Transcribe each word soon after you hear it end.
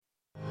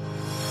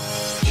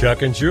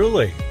Chuck and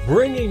Julie,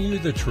 bringing you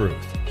the truth,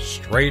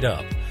 straight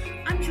up.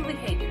 I'm Julie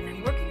Hayden, and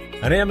I'm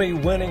working An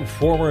Emmy-winning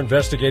former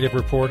investigative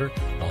reporter,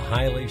 a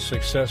highly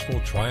successful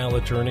trial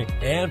attorney,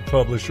 and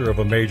publisher of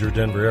a major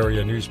Denver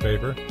area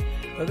newspaper.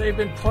 They've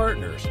been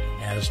partners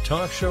as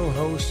talk show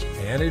hosts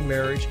and in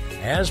marriage,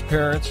 as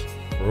parents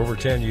for over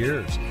 10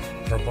 years,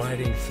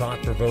 providing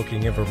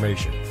thought-provoking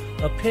information,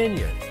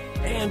 opinion,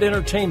 and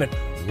entertainment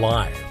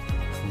live,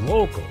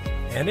 local,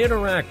 and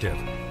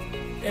interactive.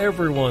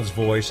 Everyone's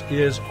voice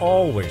is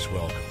always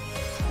welcome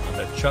on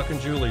the Chuck and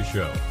Julie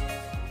Show.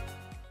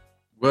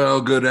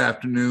 Well, good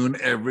afternoon,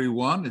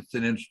 everyone. It's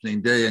an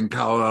interesting day in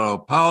Colorado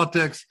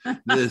politics.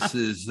 This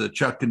is the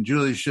Chuck and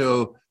Julie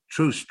Show,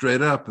 Truth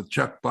Straight Up with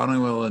Chuck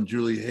Bonniwell and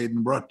Julie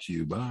Hayden, brought to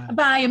you by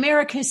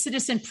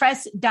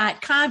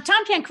AmericasCitizenPress.com.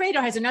 Tom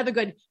Tancredo has another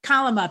good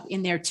column up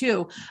in there,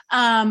 too,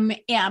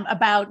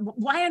 about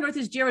why on earth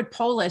is Jared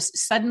Polis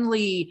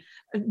suddenly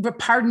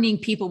pardoning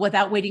people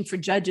without waiting for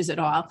judges at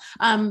all.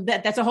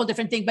 That's a whole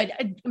different thing. But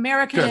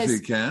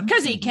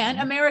Because he can.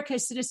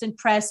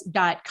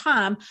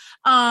 AmericasCitizenPress.com.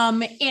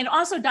 And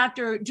also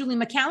Dr. Julie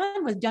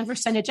McCallan with Denver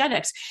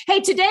Synergetics. Hey,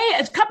 today,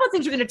 a couple of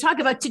things we're going to talk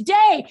about.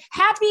 Today,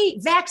 happy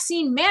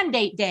Vaccine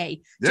Mandate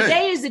Day. Yay.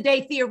 Today is the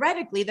day,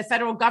 theoretically, the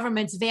federal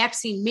government's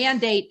vaccine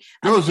mandate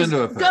goes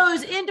into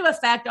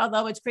effect,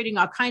 although it's creating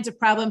all kinds of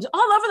problems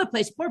all over the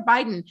place. Poor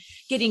Biden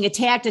getting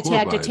attacked.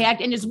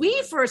 And as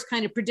we first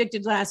kind of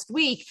predicted last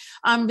week,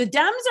 the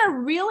Dems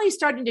are really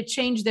starting to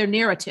change their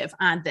narrative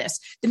on this.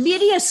 The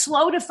media is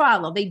slow to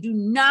follow. They do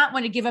not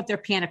want to give up their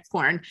panic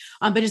porn.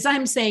 But as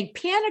I'm saying,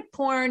 panic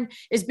porn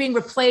is being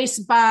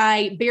replaced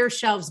by bare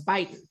shelves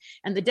Biden.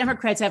 And the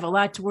Democrats have a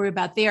lot to worry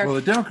about there. Well,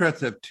 the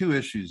Democrats have two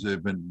issues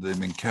they've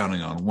been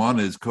counting on. One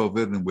is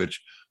COVID, in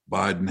which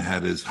Biden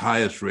had his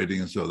highest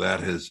rating, and so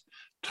that has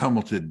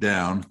tumbled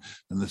down.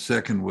 And the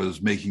second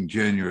was making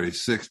January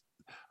 6th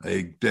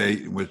a day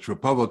in which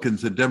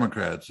Republicans and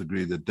Democrats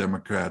agree that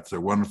Democrats are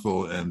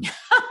wonderful and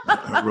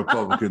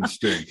Republicans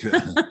stink.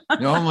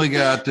 You only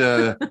got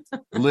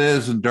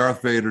Liz and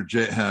Darth Vader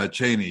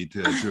Cheney to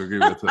agree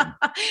with them.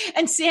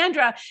 And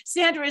Sandra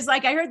is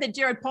like, I heard that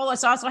Jared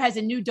Polis also has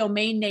a new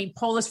domain name,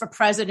 Polis for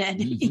President.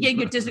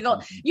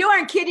 Egotistical. You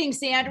aren't kidding,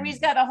 Sandra. He's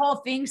got a whole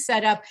thing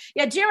set up.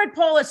 Yeah, Jared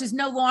Polis is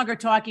no longer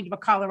talking to a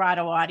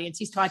Colorado audience.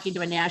 He's talking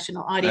to a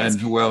national audience.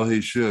 And well,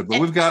 he should. But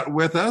we've got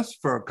with us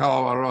for a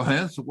Colorado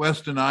audience,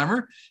 Weston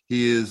Eimer.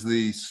 He is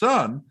the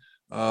son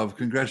of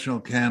congressional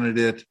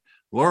candidate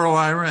Laurel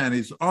Eimer, and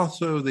he's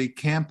also the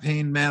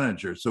campaign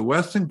manager. So,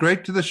 Weston,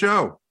 great to the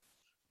show.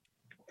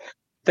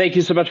 Thank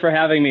you so much for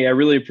having me. I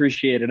really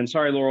appreciate it. I'm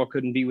sorry Laurel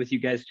couldn't be with you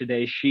guys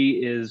today.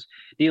 She is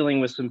dealing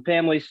with some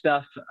family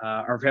stuff.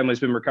 Our family's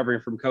been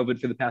recovering from COVID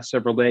for the past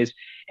several days,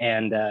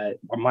 and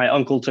my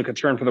uncle took a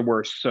turn for the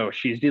worse. So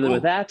she's dealing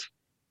with that.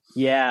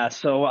 Yeah,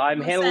 so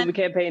I'm handling the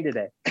campaign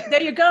today.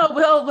 There you go.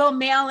 We'll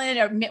mail in,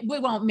 or we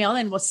won't mail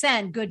in. We'll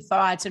send good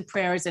thoughts and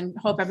prayers and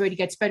hope everybody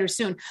gets better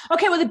soon.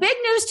 Okay, well, the big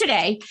news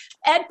today,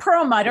 Ed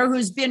Perlmutter,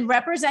 who's been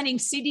representing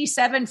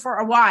CD7 for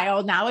a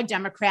while, now a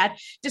Democrat,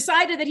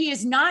 decided that he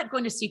is not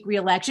going to seek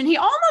re-election. He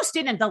almost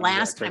didn't the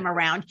last time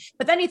around,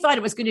 but then he thought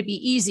it was going to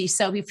be easy,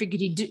 so he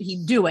figured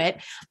he'd do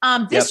it.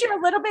 This year,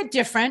 a little bit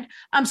different.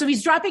 So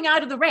he's dropping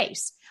out of the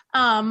race.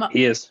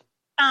 He is.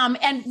 And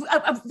I'm going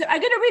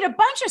to read a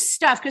bunch of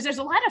stuff because there's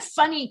a lot of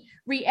funny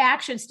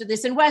reactions to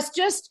this. And Wes,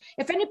 just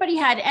if anybody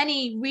had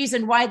any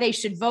reason why they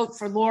should vote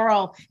for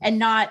Laurel and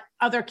not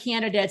other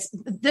candidates,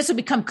 this will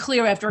become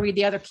clear after I read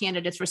the other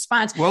candidates'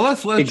 response. Well,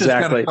 let's just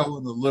kind of go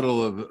in the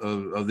little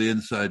of the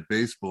inside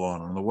baseball on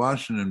them. The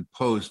Washington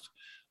Post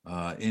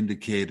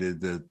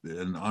indicated that,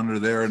 and under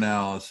their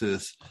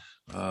analysis,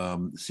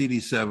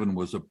 CD7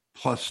 was a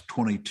plus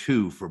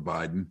 22 for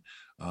Biden.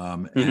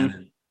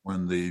 And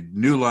when the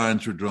new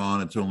lines were drawn,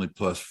 it's only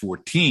plus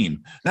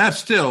 14. That's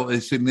still a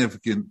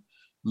significant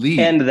lead.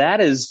 And that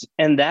is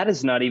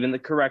not even the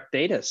correct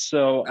data.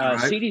 So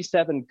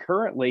CD7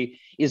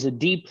 currently is a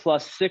D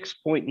plus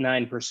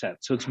 6.9%.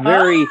 So it's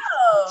very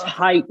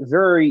tight,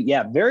 very,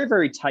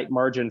 very tight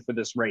margin for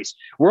this race.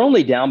 We're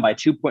only down by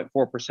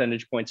 2.4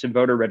 percentage points in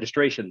voter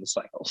registration this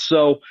cycle.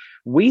 So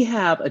we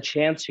have a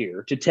chance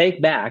here to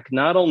take back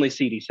not only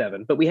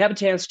CD7, but we have a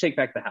chance to take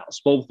back the House,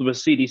 both with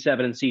CD7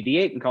 and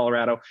CD8 in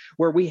Colorado,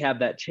 where we have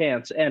that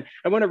chance. And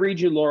I want to read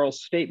you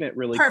Laurel's statement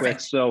really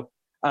quick. So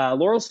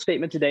Laurel's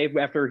statement today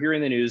after hearing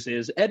the news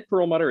is Ed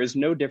Perlmutter is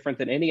no different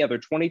than any other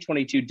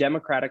 2022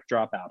 Democratic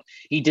dropout.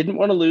 He didn't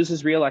want to lose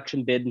his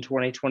reelection bid in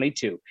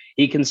 2022.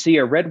 He can see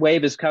a red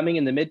wave is coming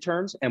in the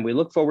midterms, and we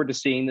look forward to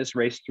seeing this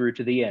race through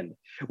to the end.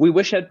 We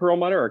wish Ed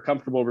Perlmutter a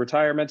comfortable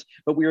retirement,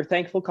 but we are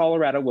thankful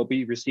Colorado will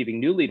be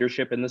receiving new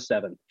leadership in the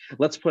 7th.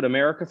 Let's put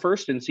America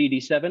first in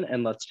CD7,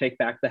 and let's take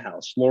back the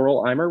House.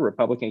 Laurel Eimer,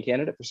 Republican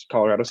candidate for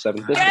Colorado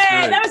 7th.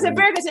 That was a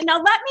very good.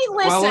 Now let me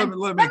listen.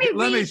 Well,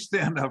 let me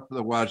stand up for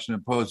the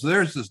Washington Post. proposed.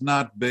 Theirs is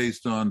not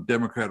based on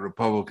Democrat,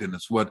 Republican.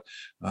 It's what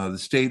the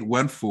state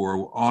went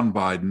for on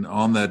Biden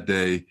on that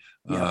day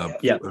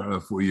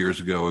 4 years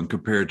ago, and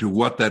compared to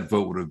what that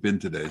vote would have been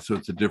today. So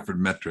it's a different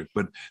metric,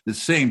 but the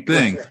same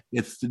thing.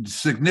 It's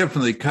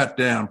significantly cut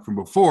down from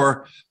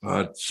before.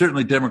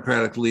 Certainly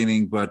Democratic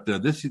leaning, but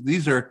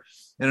these are,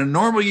 in a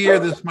normal year,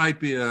 this might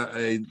be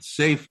a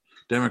safe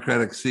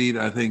Democratic seat.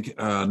 I think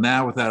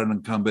now without an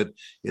incumbent,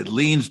 it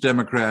leans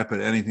Democrat,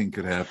 but anything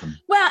could happen.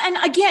 Well, and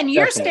again,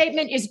 your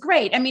statement is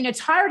great. I mean,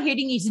 it's hard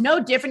hitting. He's no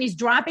different. He's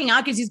dropping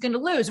out because he's going to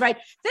lose, right?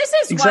 This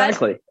is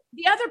exactly what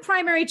the other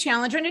primary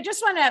challenger, and I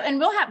just want to,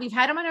 and we've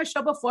had him on our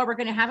show before. We're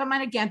going to have him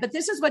on again, but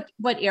this is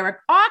what Eric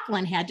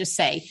Auckland had to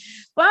say.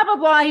 Blah, blah,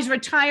 blah. He's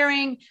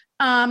retiring.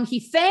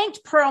 He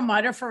thanked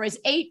Perlmutter for his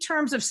 8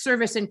 terms of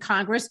service in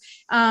Congress.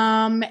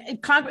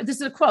 This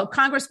is a quote: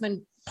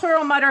 Congressman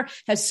Perlmutter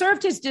has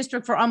served his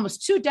district for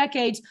almost 2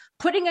 decades,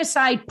 putting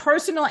aside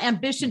personal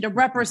ambition to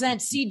represent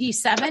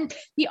CD7.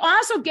 He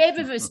also gave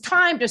of his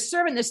time to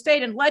serve in the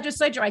state and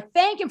legislature. I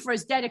thank him for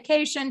his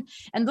dedication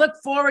and look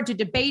forward to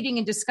debating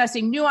and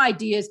discussing new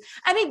ideas.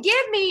 I mean,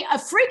 give me a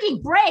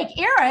freaking break,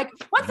 Eric.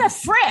 What the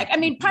frick? I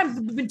mean,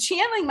 I've been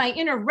channeling my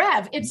inner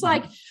Rev. It's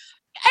like,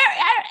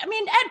 I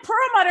mean, Ed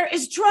Perlmutter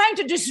is trying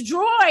to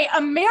destroy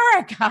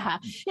America.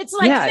 It's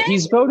like,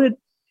 he's voted.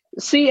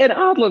 See, and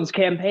Odlin's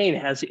campaign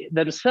have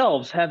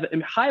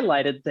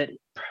highlighted that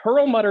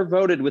Perlmutter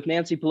voted with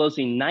Nancy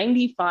Pelosi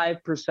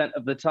 95%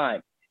 of the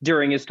time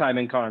during his time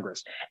in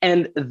Congress.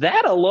 And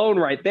that alone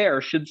right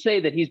there should say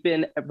that he's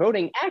been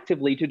voting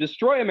actively to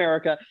destroy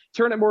America,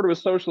 turn it more to a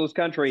socialist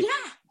country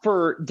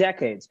for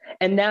decades.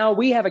 And now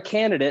we have a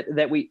candidate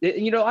that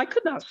I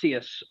could not see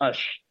a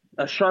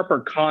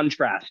sharper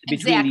contrast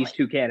between these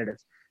two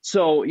candidates.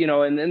 So,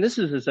 and this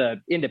is as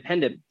an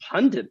independent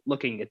pundit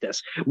looking at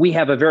this. We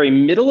have a very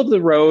middle of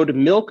the road,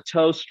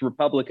 milquetoast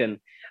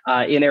Republican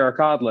in Eric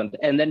Odland.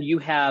 And then you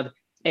have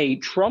a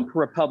Trump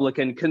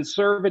Republican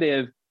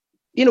conservative,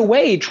 in a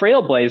way,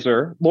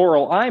 trailblazer,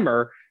 Laurel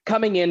Eimer,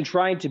 coming in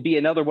trying to be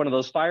another one of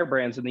those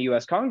firebrands in the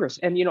U.S. Congress.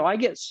 And, I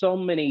get so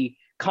many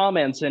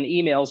comments and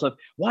emails of,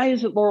 why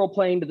isn't Laurel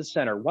playing to the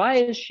center? Why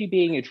is she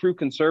being a true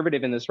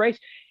conservative in this race?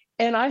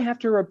 And I have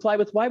to reply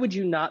with, why would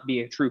you not be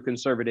a true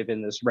conservative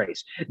in this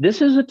race?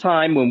 This is a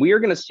time when we are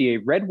going to see a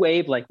red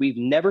wave like we've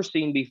never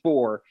seen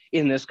before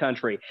in this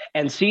country.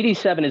 And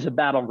CD7 is a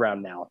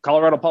battleground now.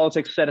 Colorado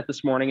Politics said it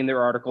this morning in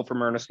their article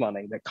from Ernest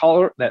Lunding,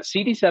 that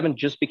CD7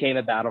 just became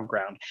a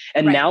battleground.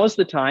 And now is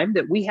the time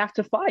that we have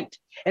to fight.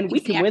 And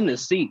we can win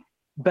this seat.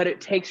 But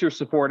it takes your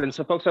support. And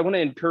so, folks, I want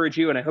to encourage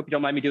you, and I hope you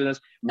don't mind me doing this.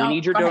 We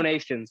need your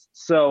donations.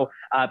 So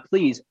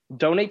please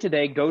donate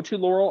today. Go to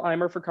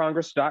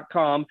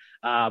LaurelEimerForCongress.com.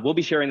 We'll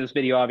be sharing this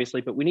video, obviously,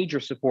 but we need your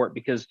support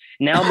because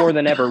now more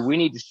than ever, we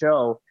need to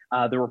show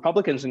the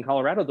Republicans in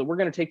Colorado that we're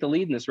going to take the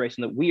lead in this race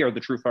and that we are the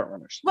true front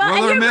runners.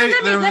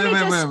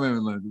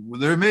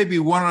 There may be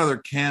one other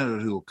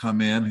candidate who will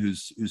come in who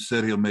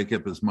said he'll make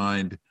up his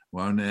mind,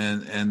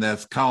 and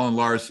that's Colin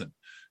Larson,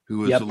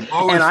 who is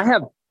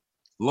the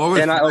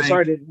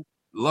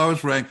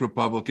lowest ranked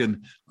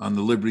Republican on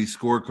the Liberty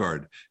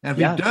scorecard. And if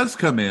he does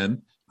come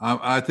in,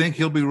 I think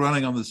he'll be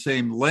running on the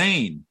same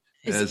lane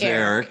as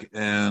Eric,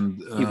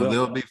 and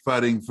they'll be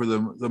fighting for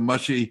the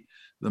mushy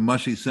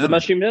center. The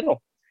mushy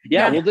middle.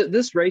 Well,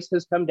 this race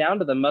has come down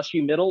to the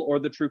mushy middle or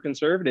the true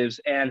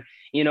conservatives. And,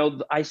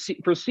 I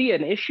foresee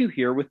an issue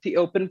here with the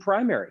open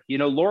primary.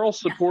 Laurel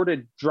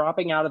supported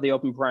dropping out of the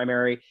open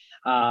primary.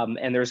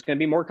 And there's going to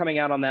be more coming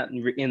out on that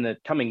in the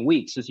coming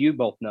weeks, as you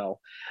both know.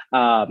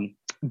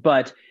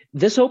 But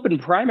this open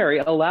primary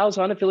allows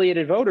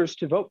unaffiliated voters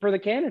to vote for the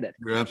candidate.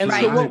 And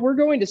so what we're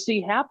going to see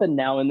happen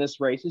now in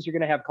this race is you're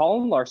going to have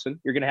Colin Larson,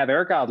 you're going to have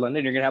Eric Odland,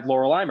 and you're going to have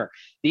Laurel Eimer.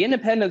 The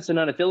independents and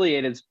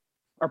unaffiliateds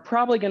are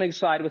probably going to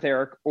side with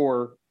Eric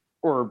or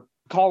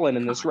Colin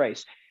in this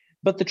race.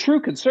 But the true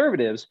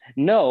conservatives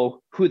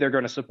know who they're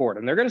going to support,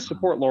 and they're going to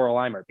support Laurel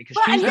Eimer because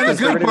she's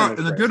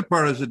the good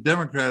part is the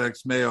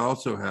Democrats may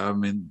also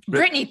have.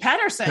 Brittany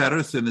Pedersen.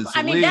 Pedersen is.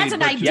 That's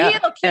an ideal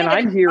candidate. And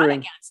I'm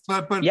hearing,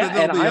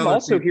 and I'm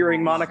also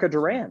hearing Monica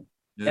Duran.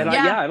 And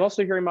I'm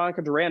also hearing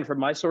Monica Duran from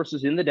my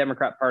sources in the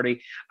Democrat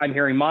Party. I'm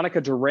hearing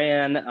Monica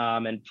Duran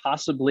and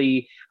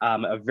possibly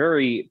a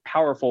very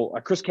powerful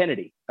Chris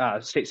Kennedy,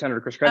 State Senator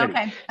Chris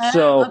Kennedy.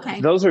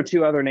 Those are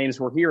 2 other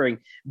names we're hearing.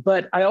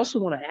 But I also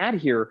want to add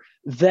here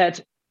that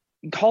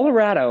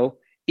Colorado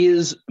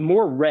is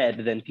more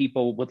red than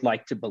people would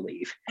like to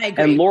believe.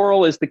 And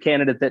Laurel is the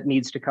candidate that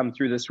needs to come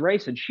through this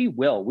race, and she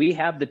will. We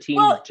have the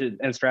team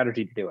and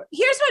strategy to do it.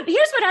 Here's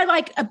what I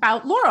like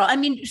about Laurel.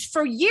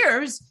 For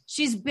years,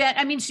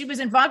 she was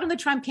involved in the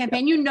Trump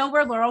campaign. You know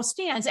where Laurel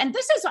stands. And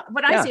this is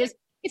what I say is,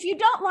 if you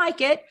don't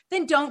like it,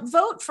 then don't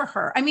vote for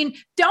her.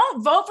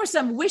 Don't vote for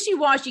some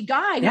wishy-washy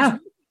guy who's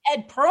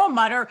Ed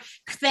Perlmutter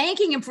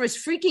thanking him for his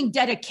freaking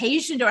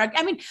dedication to our,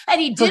 and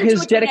he did for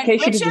his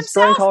dedication to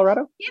destroying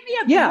Colorado. Give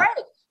me a break.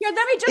 Let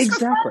me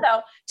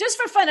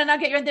just for fun, and I'll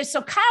get you in this.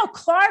 So Kyle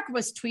Clark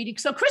was tweeting.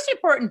 So Christy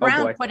Burton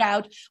Brown put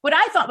out what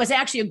I thought was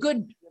actually a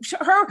good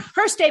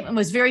her statement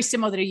was very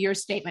similar to your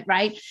statement,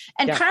 right?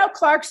 And Kyle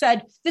Clark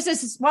said,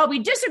 while we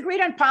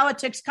disagreed on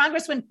politics,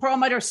 Congressman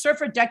Perlmutter served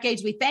for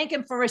decades. We thank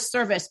him for his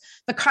service.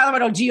 The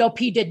Colorado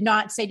GOP did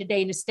not say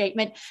today in a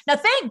statement. Now,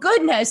 thank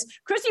goodness,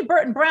 Christy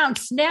Burton Brown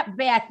snapped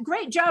back.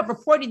 Great job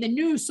reporting the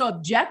news so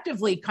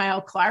objectively,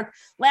 Kyle Clark.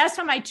 Last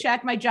time I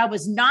checked, my job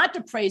was not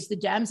to praise the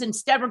Dems.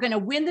 Instead, we're going to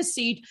win the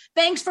seat.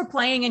 Thanks for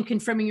playing and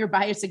confirming your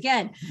bias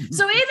again.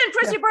 So even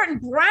Christy Burton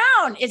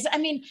Brown is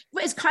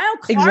Kyle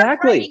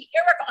Clark writing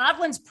Eric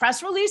Odlin's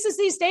press releases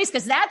these days?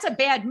 Because that's a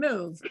bad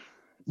move.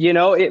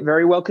 It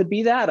very well could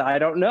be that. I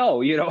don't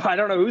know. I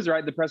don't know who's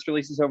writing the press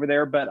releases over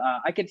there, but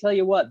I can tell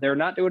you what, they're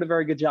not doing a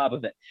very good job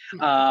of it.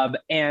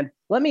 And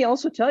let me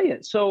also tell you,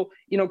 so,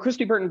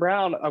 Christy Burton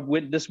Brown,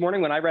 this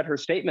morning when I read her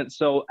statement,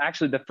 so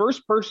actually the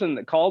first person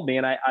that called me,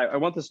 and I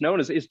want this known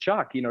is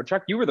Chuck.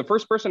 Chuck, you were the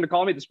first person to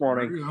call me this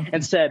morning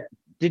and said,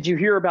 did you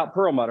hear about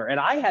Perlmutter? And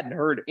I hadn't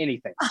heard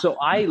anything. So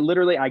I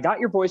got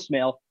your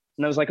voicemail.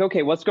 And I was like,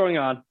 okay, what's going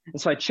on?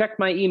 And so I checked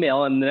my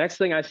email, and the next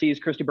thing I see is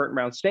Christy Burton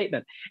Brown's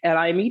statement. And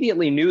I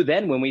immediately knew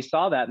then when we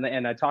saw that,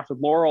 and I talked with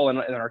Laurel and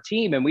our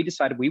team, and we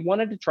decided we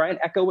wanted to try and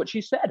echo what she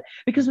said,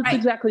 because it's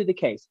exactly the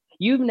case.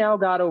 You've now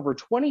got over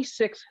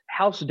 26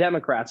 House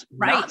Democrats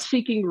not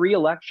seeking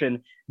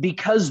re-election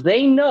because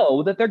they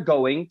know that they're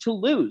going to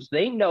lose.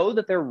 They know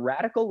that their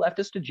radical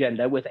leftist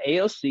agenda with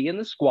AOC and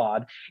the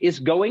squad is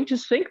going to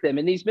sink them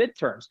in these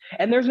midterms.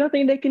 And there's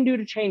nothing they can do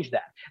to change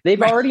that.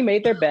 They've already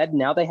made their bed.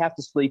 Now they have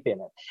to sleep in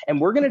it.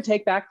 And we're going to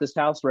take back this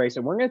House race,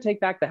 and we're going to take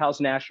back the House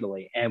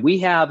nationally. And we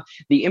have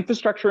the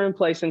infrastructure in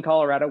place in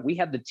Colorado. We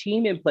have the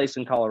team in place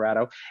in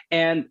Colorado.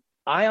 And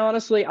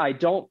I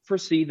don't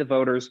foresee the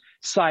voters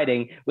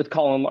siding with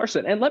Colin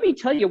Larson. And let me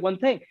tell you one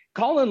thing.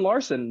 Colin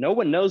Larson, no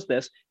one knows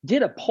this,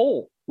 did a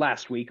poll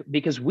last week,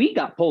 because we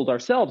got polled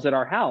ourselves at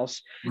our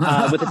house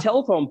with a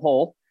telephone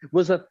poll.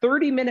 Was a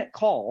 30-minute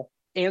call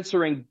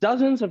answering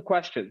dozens of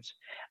questions.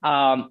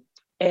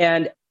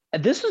 And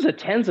this is a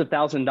tens of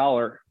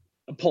 $1,000s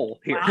poll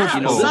here.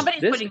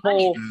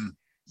 Wow.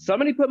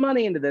 Somebody put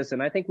money into this,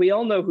 and I think we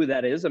all know who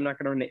that is. I'm not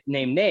going to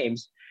name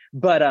names,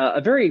 but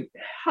a very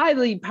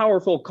highly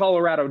powerful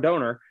Colorado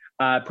donor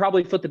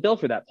probably foot the bill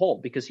for that poll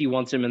because he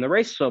wants him in the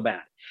race so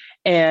bad.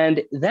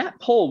 And that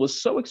poll was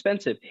so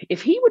expensive.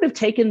 If he would have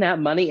taken that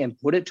money and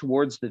put it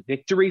towards the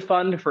victory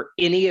fund for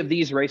any of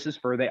these races,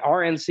 for the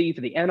RNC,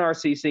 for the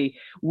NRCC,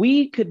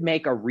 we could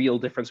make a real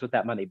difference with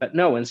that money. But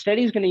no, instead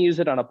he's going to use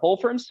it on a poll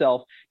for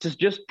himself to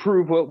just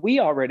prove what we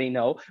already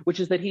know, which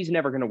is that he's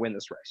never going to win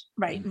this race.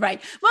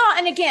 Right. Well,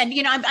 and again,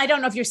 I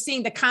don't know if you're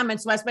seeing the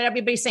comments, Wes, but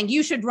everybody's saying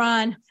you should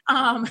run.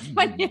 No,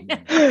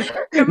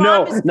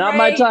 not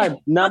my time.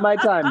 Not my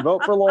time.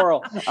 Vote for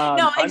Laurel.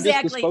 No,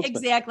 exactly.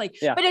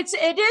 Yeah. But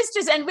it is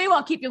just, and we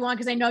won't keep you long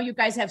because I know you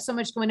guys have so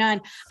much going on.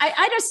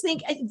 I just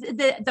think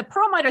the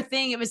Perlmutter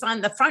thing, it was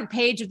on the front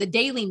page of the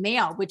Daily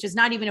Mail, which is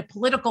not even a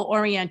political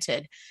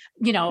oriented,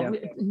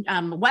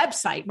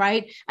 website,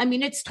 right? I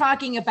mean, it's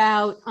talking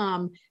about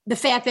the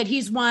fact that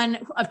he's one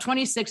of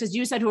 26, as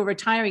you said, who are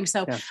retiring.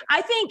 So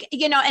I think,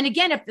 and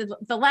again, if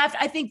the left,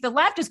 I think the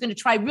left is going to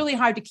try really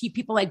hard to keep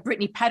people like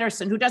Brittany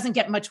Pedersen, who doesn't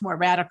get much more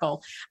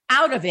radical,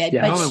 out of it.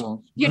 Yeah. But No, they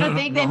won't.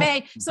 Think they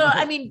may. So,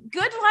 I mean,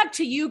 good luck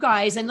to you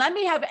guys. And let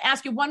me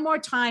ask you one more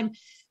time.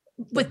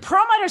 With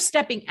Perlmutter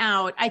stepping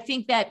out, I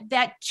think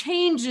that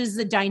changes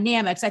the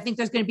dynamics. I think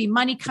there's going to be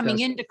money coming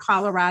into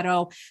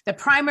Colorado. The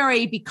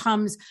primary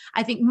becomes,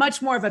 I think,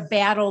 much more of a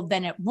battle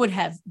than it would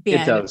have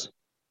been. It does.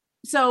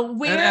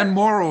 So and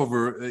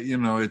moreover,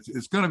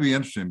 it's going to be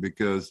interesting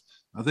because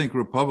I think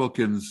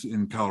Republicans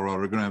in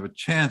Colorado are going to have a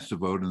chance to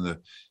vote in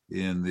the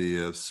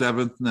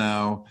 7th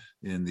now,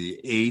 in the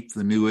 8th,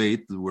 the new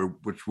 8th,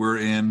 which we're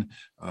in.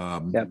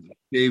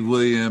 Dave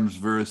Williams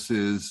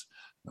versus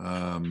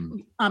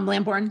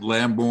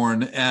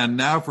Lamborn, and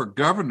now for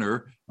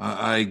governor,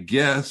 I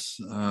guess,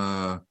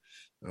 or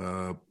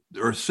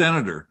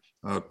senator,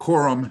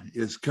 Quorum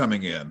is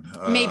coming in.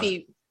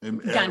 Maybe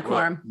Don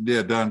Quorum.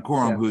 Don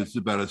Quorum, who's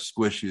about as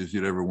squishy as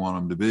you'd ever want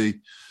him to be.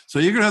 So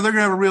they're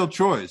gonna have a real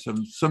choice.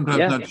 I'm sometimes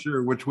not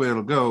sure which way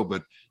it'll go,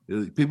 but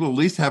people at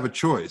least have a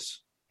choice.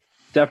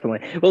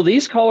 Definitely. Well,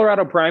 these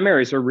Colorado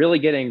primaries are really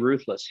getting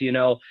ruthless. With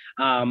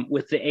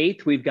the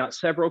 8th, we've got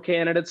several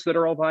candidates that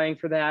are all vying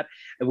for that.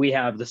 We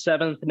have the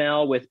 7th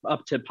now with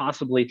up to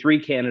possibly 3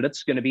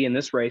 candidates going to be in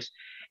this race.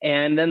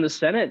 And then the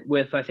Senate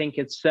with, I think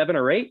it's 7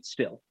 or 8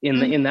 still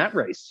in that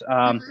race.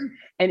 And,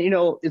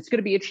 it's going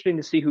to be interesting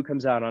to see who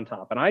comes out on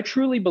top. And I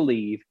truly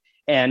believe,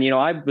 and,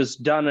 I was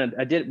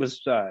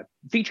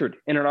featured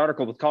in an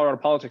article with Colorado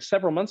Politics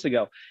several months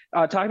ago,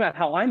 talking about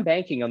how I'm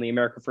banking on the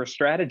America First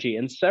strategy,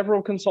 and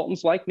several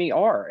consultants like me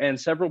are, and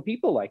several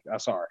people like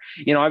us are.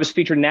 I was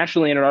featured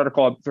nationally in an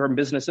article from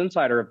Business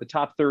Insider of the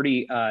top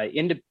 30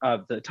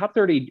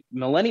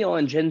 millennial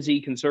and Gen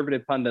Z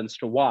conservative pundits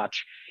to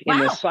watch in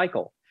this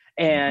cycle.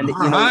 And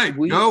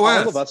all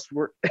of us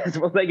were,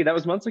 well, thank you. That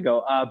was months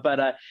ago.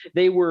 But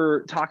they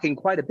were talking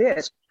quite a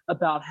bit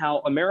about how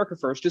America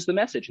First is the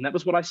message. And that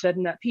was what I said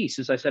in that piece,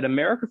 is I said,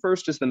 America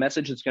First is the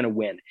message that's going to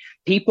win.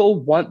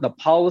 People want the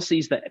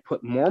policies that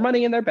put more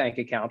money in their bank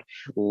account,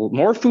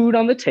 more food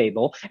on the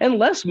table, and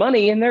less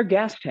money in their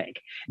gas tank.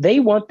 They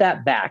want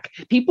that back.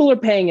 People are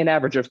paying an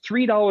average of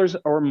 $3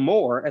 or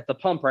more at the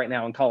pump right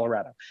now in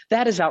Colorado.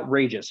 That is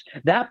outrageous.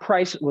 That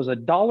price was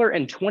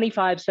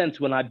 $1.25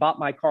 when I bought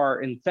my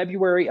car in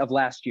February of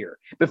last year,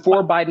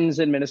 before Biden's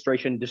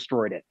administration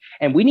destroyed it.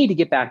 And we need to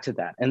get back to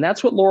that. And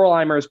that's what Laurel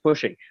Eimer is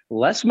pushing.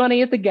 Less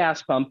money at the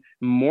gas pump,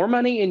 more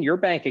money in your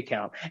bank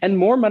account, and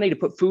more money to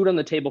put food on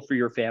the table for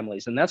your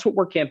families. And that's what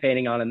we're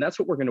campaigning on. And that's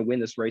what we're going to win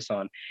this race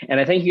on. And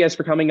I thank you guys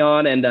for coming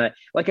on. And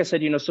like I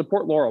said,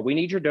 support Laurel. We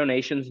need your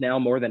donations now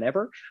more than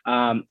ever.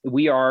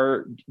 We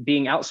are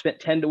being outspent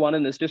 10-1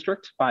 in this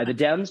district by the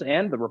Dems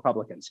and the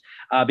Republicans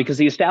because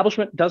the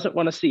establishment doesn't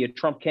want to see a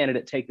Trump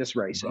candidate take this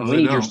race. And we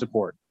need your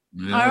support.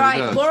 Yeah, all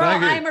right. Laurel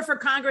Eimer for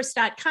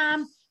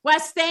Congress.com.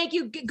 Wes, thank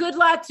you. Good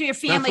luck to your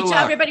family. Tell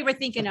everybody we're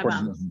thinking of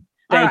them.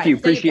 Thank you.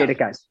 Appreciate it,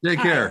 guys. Take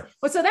care. Right.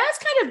 Well, so that's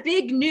kind of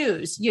big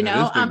news,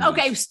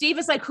 Okay, Steve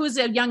is like, who's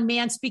a young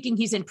man speaking?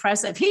 He's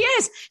impressive. He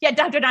is. Yeah,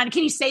 Dr. Don,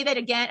 can you say that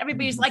again?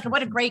 Everybody's like,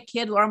 what a great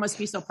kid. Laura must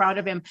be so proud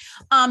of him.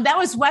 That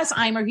was Wes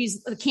Eimer.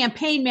 He's the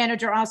campaign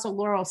manager, also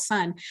Laurel's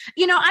son.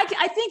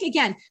 I think,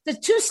 again, the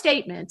two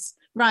statements,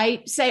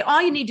 right, say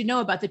all you need to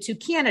know about the two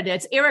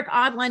candidates. Eric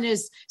Odland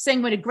is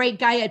saying what a great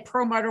guy Ed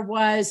Perlmutter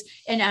was,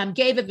 and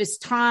gave of his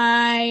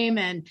time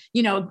and,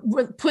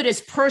 put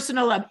his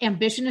personal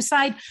ambition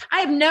aside.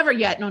 I have never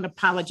yet known a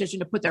politician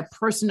to put their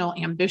personal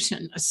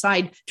ambition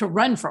aside to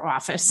run for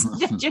office. Well,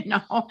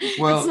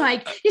 it's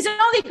like he's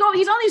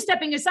only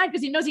stepping aside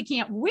because he knows he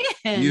can't win.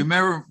 You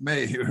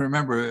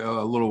remember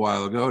a little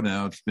while ago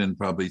now, it's been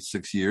probably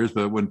 6 years,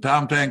 but when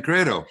Tom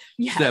Tancredo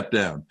stepped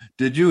down,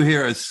 did you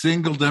hear a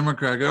single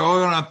Democrat go,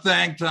 "Oh, I want to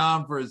thank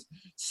Tom for his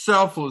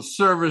selfless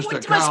service to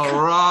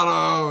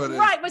Colorado"?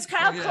 Was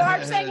Kyle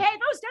Clark saying, "Hey,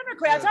 those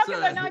Democrats, how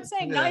come they're not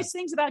saying nice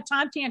things about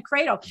Tom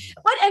Tancredo?"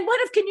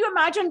 Can you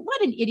imagine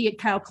what an idiot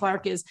Kyle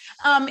Clark is?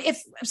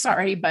 If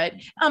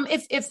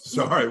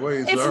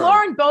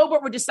Lauren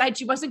Boebert would decide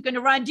she wasn't going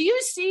to run, do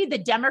you see the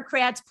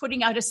Democrats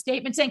putting out a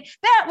statement saying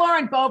that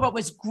Lauren Boebert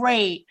was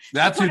great?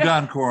 That's who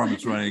Don Quorum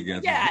is running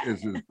against.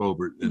 Is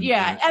Boebert.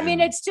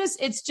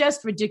 It's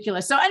just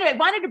ridiculous. So anyway,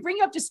 wanted to bring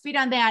you up to speed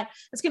on that.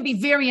 It's going to be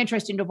very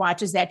interesting to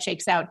watch as that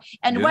shakes out.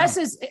 And Wes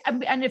is,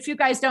 and if you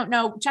guys don't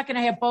know, Chuck and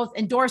I have both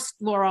endorsed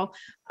Laurel.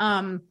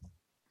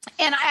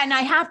 And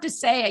I have to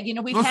say,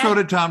 so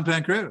did Tom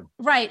Tancredo.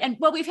 Right. And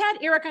we've had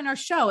Eric on our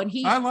show, and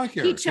I like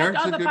Eric. He checked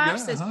all the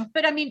boxes. Guy, huh?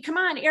 But I mean, come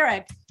on,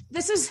 Eric.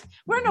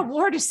 We're in a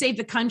war to save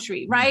the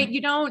country, right?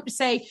 You don't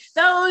say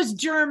those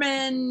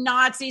German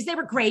Nazis, they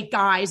were great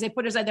guys. They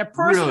put aside their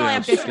personal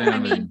ambition. I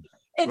mean,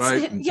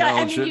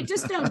 you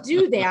just don't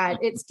do that.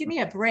 Give me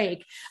a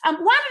break.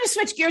 Wanted to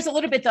switch gears a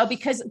little bit though,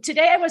 because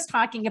today I was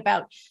talking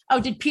about,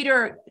 did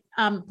Peter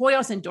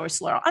Boyles endorse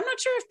Laurel? I'm not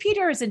sure if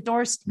Peter has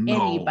endorsed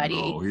anybody.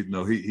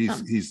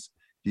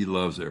 He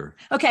loves Eric.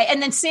 Okay.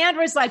 And then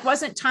Sandra's like,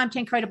 wasn't Tom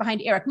Tancredo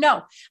behind Eric?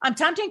 No.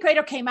 Tom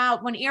Tancredo came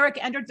out when Eric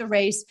entered the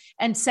race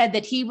and said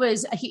that he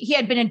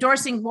had been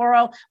endorsing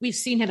Laurel. We've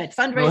seen him at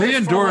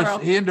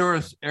fundraisers. He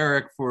endorsed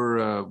Eric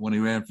for when he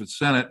ran for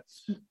Senate,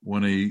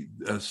 when he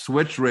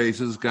switched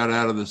races, got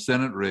out of the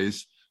Senate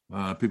race.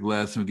 People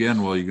asked him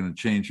again, well, you're going to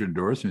change your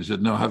endorsement? He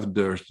said, no, I've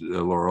endorsed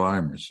Laurel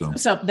Eimer.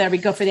 So there we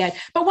go for that.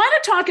 But want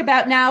to talk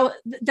about now,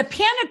 the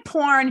panic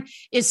porn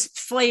is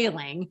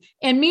flailing.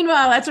 And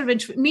meanwhile,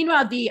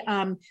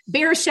 the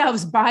bare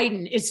shelves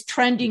Biden is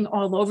trending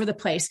all over the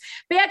place.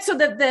 Let's talk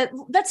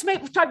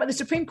about the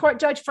Supreme Court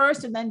judge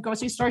first and then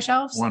grocery store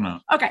shelves. Why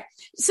not? Okay.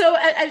 So,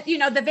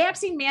 the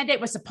vaccine mandate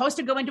was supposed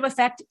to go into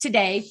effect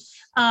today.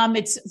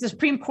 The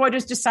Supreme Court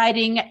is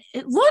deciding.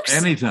 It looks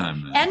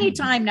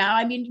anytime now.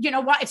 I mean, you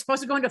know what? It's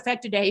supposed to go into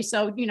effect today,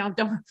 so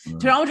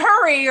don't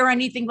hurry or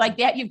anything like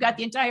that. You've got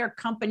the entire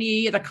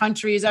company, the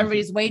countries,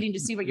 everybody's waiting to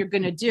see what you're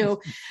going to do.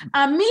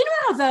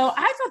 Meanwhile, though,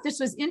 I thought this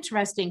was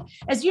interesting,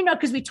 as you know,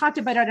 because we talked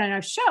about it on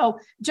our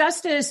show.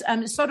 Justice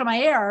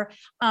Sotomayor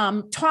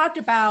talked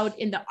about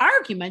in the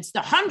arguments the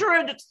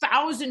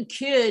 100,000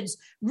 kids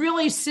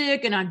really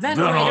sick and on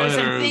ventilators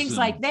and things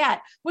like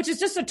that, which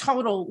is just a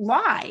total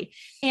lie.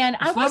 And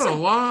it's not a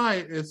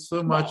lie. It's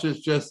so much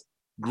as just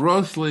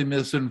grossly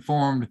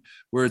misinformed,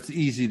 where it's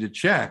easy to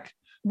check.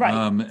 Right.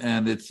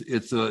 And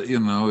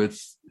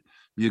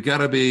you got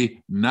to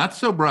be not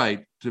so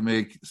bright to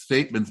make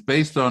statements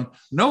based on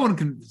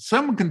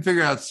someone can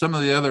figure out some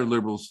of the other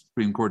liberal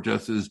Supreme Court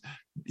justices,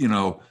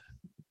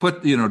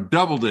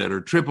 doubled it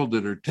or tripled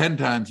it or 10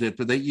 times it,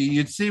 but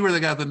you'd see where they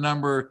got the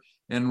number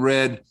and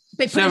read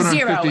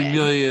 750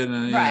 million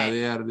and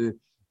they added it.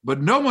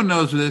 But no one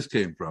knows where this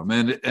came from.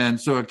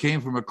 And so it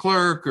came from a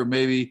clerk, or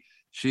maybe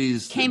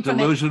she's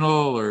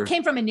delusional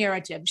came from a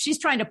narrative. She's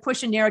trying to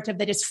push a narrative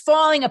that is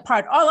falling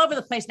apart all over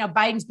the place. Now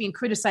Biden's being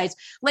criticized.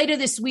 Later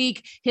this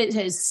week,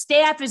 his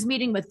staff is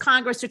meeting with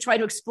Congress to try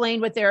to explain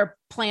what their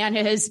plan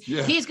is.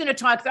 Yeah. He's going to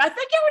talk. I thought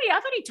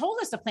he told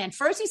us the plan.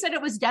 First, he said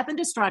it was death and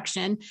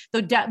destruction,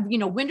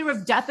 winter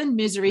of death and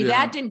misery.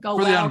 That didn't go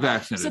well. The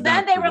so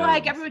then they were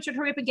like, everyone should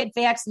hurry up and get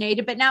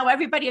vaccinated. But now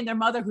everybody and their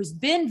mother who's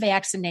been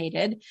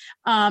vaccinated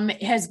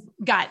has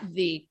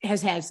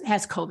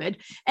COVID.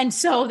 And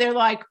so they're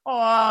like,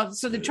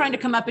 so they're trying to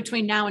come up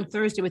between now and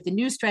Thursday with the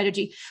new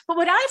strategy. But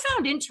what I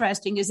found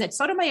interesting is that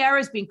Sotomayor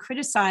is being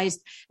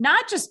criticized,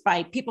 not just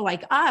by people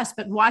like us,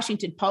 but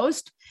Washington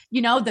Post,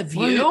 The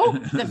View, when you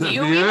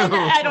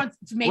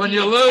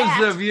lose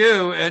The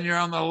View and you're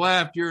on the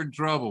left, you're in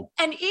trouble.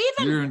 And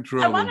you're in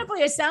trouble. I want to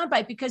play a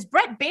soundbite because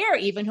Brett Baer,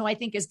 even who I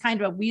think is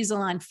kind of a weasel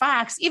on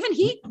Fox, even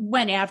he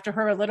went after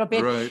her a little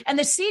bit. Right. And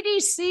the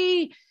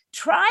CDC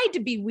tried to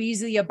be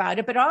weaselly about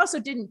it, but also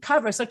didn't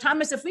cover. So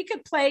Thomas, if we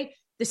could play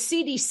the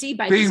CDC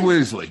bite. Being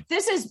weaselly.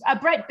 This is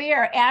Brett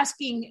Baer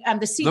asking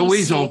the CDC. The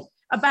weasel.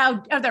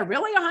 About, are there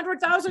really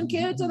 100,000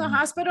 kids in the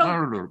hospital?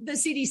 The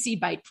CDC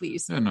bite,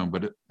 please. No,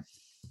 but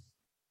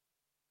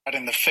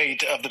in the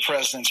fate of the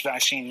president's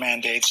vaccine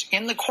mandates.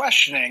 In the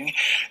questioning,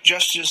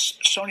 Justice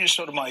Sonia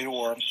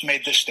Sotomayor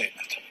made this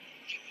statement.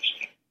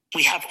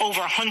 We have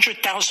over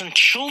 100,000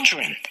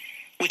 children,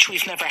 which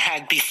we've never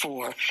had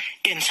before,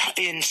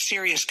 in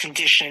serious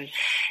condition,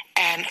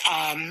 and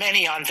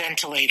many on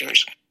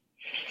ventilators.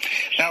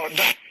 Now,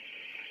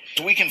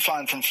 we can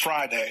find from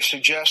Friday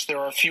suggests there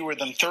are fewer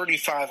than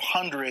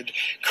 3,500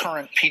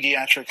 current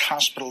pediatric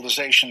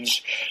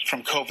hospitalizations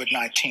from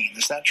COVID-19.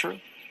 Is that true?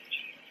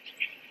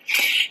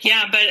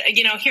 Yeah, but,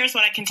 here's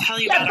what I can tell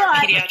you about our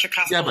pediatric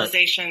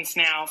hospitalizations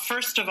now.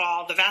 First of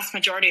all, the vast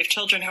majority of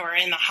children who are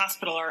in the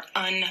hospital are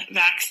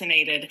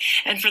unvaccinated.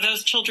 And for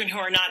those children who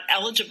are not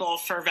eligible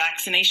for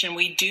vaccination,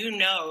 we do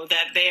know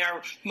that they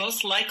are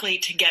most likely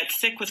to get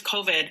sick with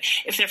COVID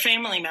if their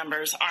family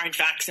members aren't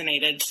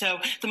vaccinated. So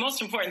the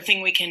most important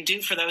thing we can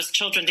do for those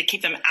children to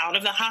keep them out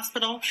of the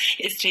hospital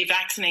is to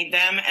vaccinate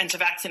them and to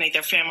vaccinate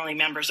their family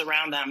members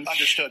around them.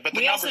 Understood. But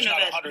the number's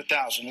not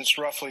 100,000. It's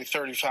roughly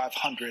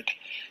 3,500.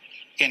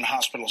 In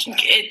hospitals now.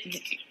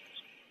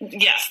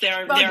 Yes,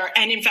 there are.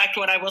 And in fact,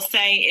 what I will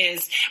say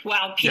is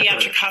while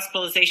pediatric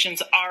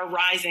hospitalizations are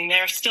rising,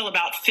 they're still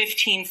about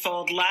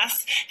 15-fold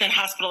less than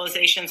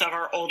hospitalizations of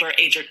our older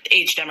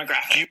age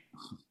demographic.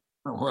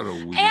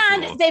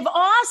 And they've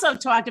also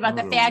talked about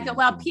the fact that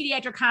while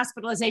pediatric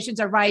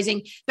hospitalizations are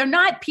rising, they're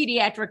not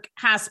pediatric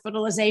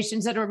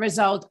hospitalizations that are a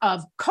result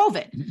of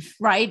COVID,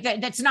 right?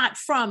 That's not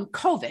from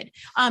COVID.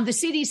 The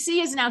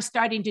CDC is now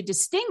starting to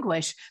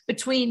distinguish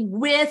between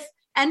with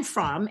and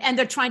from, and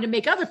they're trying to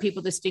make other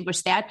people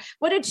distinguish that.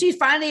 What did she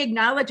finally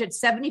acknowledge? That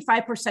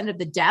 75% of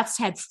the deaths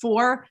had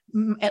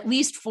at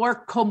least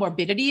four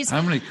comorbidities.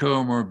 How many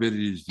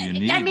comorbidities do you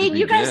need? I mean,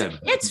 you guys,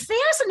 it's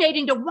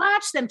fascinating to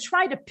watch them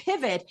try to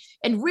pivot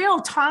in real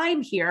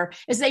time here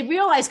as they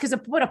realize, because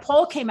what a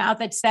poll came out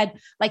that said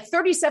like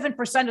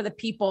 37% of the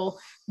people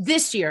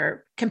this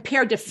year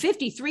compared to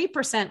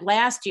 53%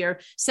 last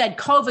year said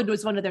COVID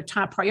was one of their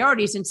top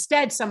priorities.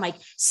 Instead, some like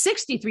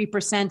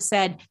 63%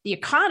 said the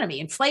economy,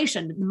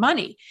 inflation,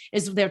 money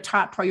is their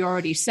top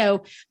priority.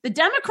 So the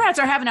Democrats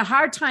are having a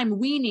hard time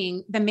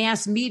weaning the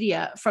mass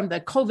media from the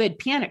COVID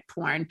panic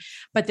porn,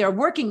 but they're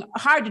working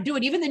hard to do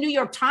it. Even the New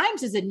York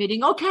Times is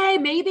admitting, okay,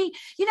 maybe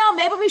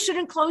we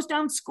shouldn't close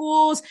down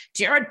schools.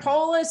 Jared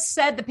Polis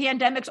said the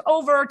pandemic's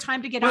over,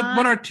 time to get on.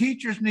 But our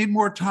teachers need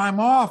more time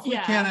off. We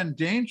can't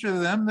endanger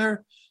them.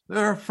 They're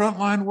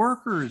frontline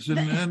workers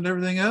and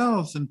everything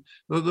else. And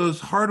those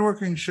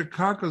hardworking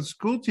Chicago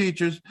school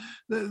teachers,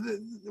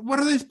 what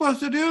are they supposed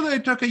to do? They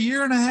took a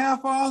year and a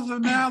half off,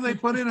 and now they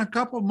put in a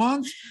couple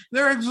months.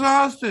 They're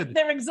exhausted.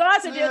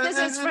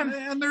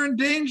 And they're in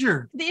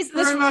danger.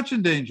 Very much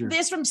in danger.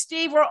 This from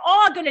Steve. We're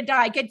all going to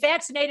die. Get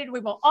vaccinated.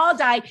 We will all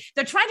die.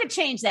 They're trying to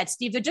change that,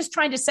 Steve. They're just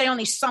trying to say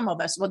only some of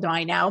us will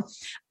die now.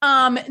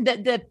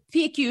 The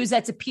PICUs,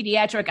 that's a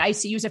pediatric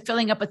ICUs, are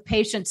filling up with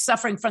patients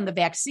suffering from the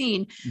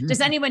vaccine. Mm-hmm.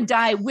 Does anyone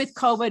die with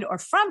COVID or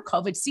from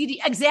COVID?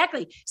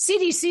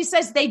 CDC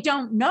says they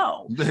don't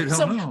know. They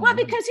don't know. Well,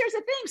 because here's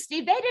the thing,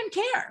 Steve, they didn't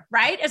care,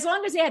 right? As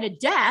long as they had a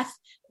death,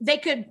 they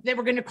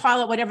were going to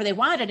call it whatever they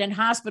wanted, and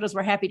hospitals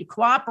were happy to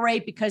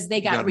cooperate because they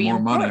got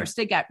reimbursed.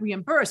 They got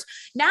reimbursed.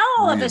 Now,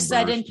 all of a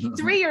sudden,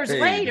 3 years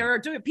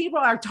later, people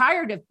are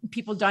tired of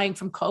people dying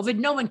from COVID.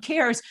 No one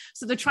cares.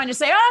 So they're trying to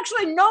say,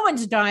 actually, no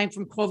one's dying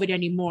from COVID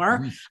anymore.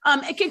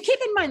 Mm-hmm. Keep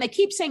in mind, they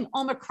keep saying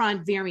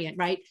Omicron variant,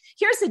 right?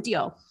 Here's the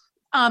deal.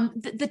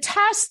 The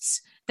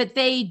tests that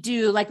they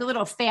do, like the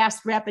little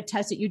fast rapid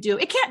test that you do,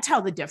 it can't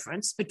tell the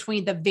difference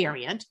between the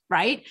variant,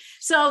 right?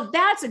 So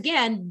that's,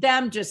 again,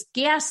 them just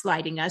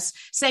gaslighting us,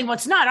 saying, well,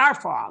 it's not our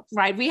fault,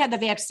 right? We had the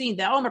vaccine,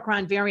 the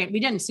Omicron variant.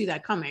 We didn't see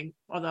that coming,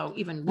 although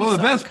even... Well,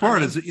 the best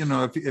part is,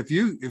 if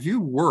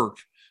you work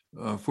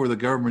for the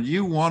government,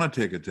 you want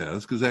to take a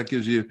test because that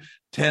gives you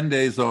 10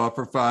 days off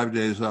or 5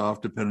 days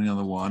off, depending on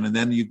the one. And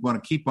then you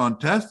want to keep on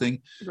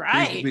testing,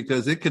 right?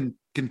 Because it can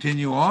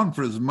continue on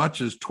for as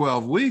much as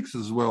 12 weeks,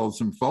 as well as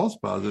some false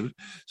positives.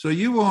 So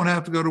you won't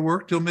have to go to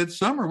work till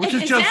midsummer, which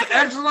is just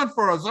excellent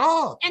for us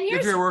all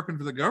if you're working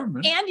for the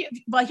government. And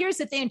well, here's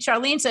the thing.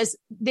 Charlene says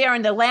they're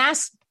in the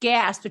last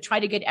gasp to try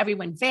to get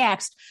everyone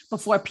vaxxed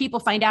before people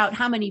find out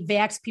how many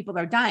vaxxed people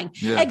are dying.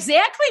 Yeah.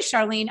 Exactly,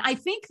 Charlene. I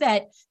think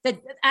that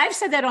I've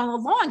said that all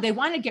along. They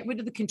want to get rid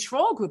of the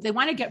control group. They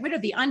want to get rid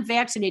of the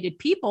unvaccinated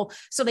people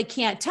so they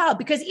can't tell.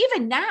 Because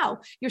even now,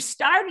 you're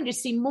starting to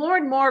see more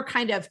and more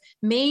kind of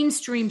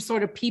mainstream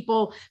sort of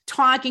people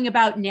talking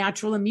about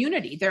natural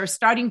immunity. They're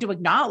starting to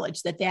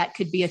acknowledge that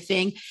could be a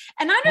thing.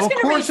 And I'm just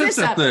going to raise this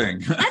up.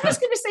 I'm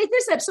just going to say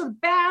this up. So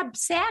Bob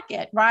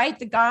Saget, right?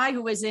 The guy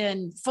who was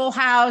in Full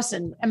House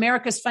and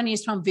America's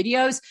Funniest Home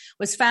Videos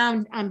was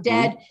found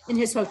dead in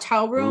his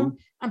hotel room.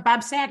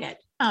 Bob Saget.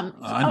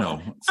 I know.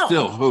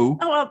 Who?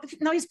 Oh, well,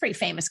 no, he's a pretty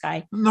famous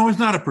guy. No, he's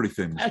not a pretty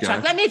famous guy.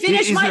 Let me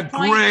finish my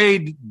point. He's a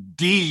grade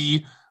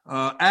D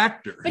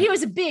actor. But he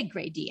was a big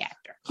grade D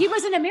actor. He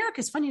was in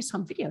America's Funniest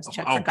Home Videos,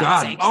 Chuck, oh, for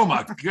God's sake. Oh,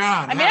 my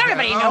God. I mean,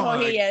 everybody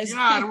knows who he is.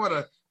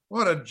 God,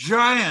 what a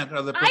giant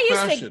of the profession.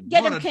 I used to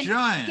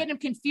get him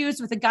confused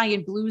with the guy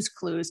in Blue's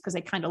Clues because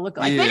they kind of look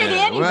alike. Yeah. But at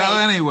any rate,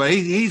 well, anyway,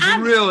 he's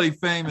really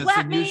famous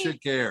and you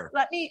should care.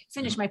 Let me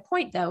finish my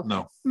point, though.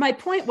 No. My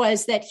point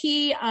was that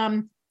he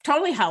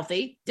totally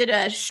healthy, did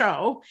a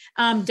show,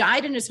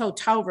 died in his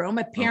hotel room,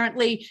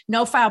 apparently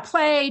no foul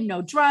play,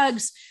 no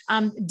drugs,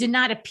 did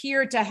not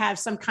appear to have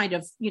some kind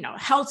of,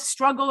 health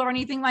struggle or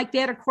anything like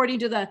that, according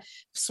to the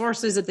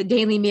sources at the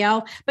Daily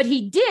Mail. But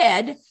he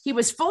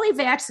was fully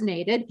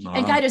vaccinated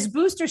and got his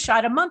booster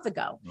shot a month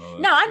ago.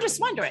 Now, I'm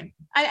just wondering,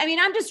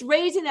 I'm just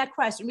raising that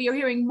question. We are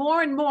hearing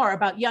more and more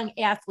about young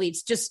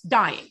athletes just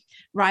dying,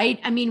 right?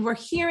 I mean, we're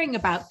hearing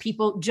about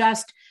people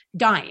just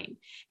dying.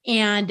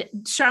 And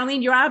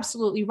Charlene, you're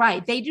absolutely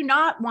right. They do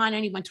not want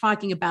anyone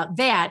talking about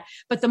that.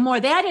 But the more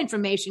that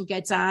information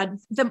gets on,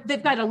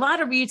 they've got a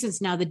lot of reasons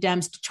now, the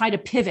Dems, to try to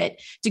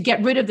pivot to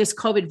get rid of this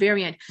COVID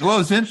variant. Well,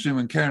 it's interesting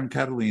when Karen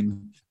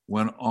Cataline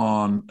went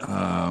on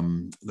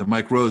the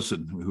Mike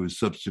Rosen, who was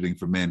substituting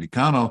for Mandy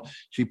Connell.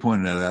 She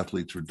pointed out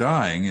athletes were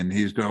dying, and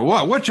he's going,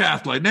 "What? Which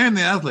athlete? Name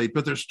the athlete."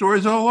 But there's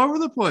stories all over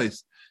the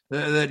place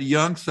that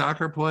young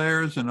soccer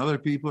players and other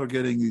people are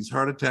getting these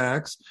heart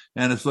attacks,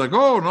 and it's like,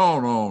 oh,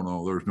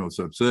 no, there's no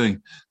such thing.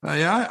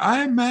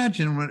 I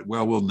imagine,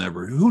 we'll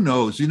never, who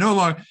knows?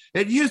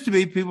 It used to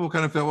be people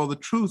kind of felt, well, the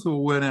truth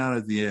will win out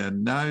at the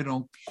end. Now you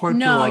don't quite feel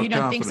No, you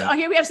don't think so. Oh,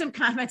 here we have some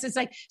comments. It's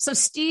like, so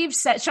Steve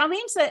said,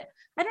 Charlene said,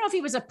 I don't know if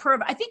he was a perv.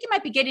 I think he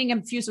might be getting him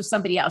confused with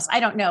somebody else. I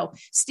don't know.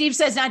 Steve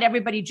says, not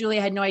everybody, Julia,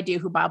 had no idea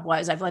who Bob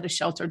was. I've led a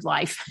sheltered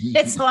life.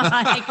 It's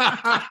like,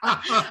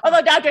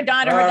 although Dr.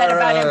 Donner heard that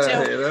about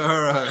him too.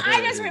 Right.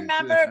 I just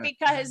remember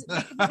because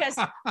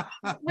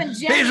when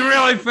Jenny. He's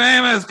really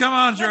famous. Come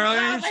on, Charlie.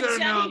 You should have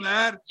known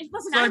that.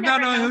 It's like not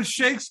knowing who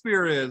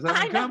Shakespeare is.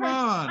 Come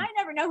on. I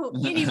never know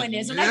who anyone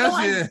is. When I go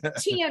on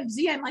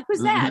TMZ, I'm like,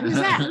 who's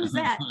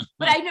that?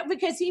 But I know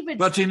because he would.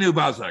 But she knew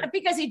Bob Saget.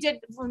 Because he did.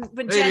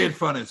 When Jenny did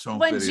fun his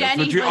own. When videos,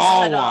 Jenny was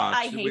little,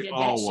 I hated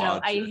that show.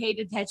 I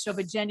hated that show,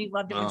 but Jenny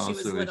loved it when she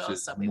was little,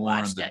 so we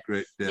watched it.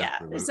 Great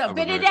death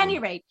but at any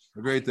rate,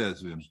 a great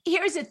death.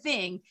 Here's the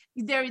thing: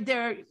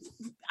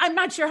 I'm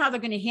not sure how they're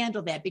going to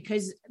handle that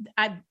because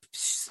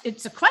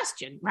it's a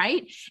question,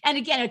 right? And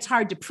again, it's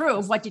hard to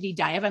prove. What did he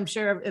die of? I'm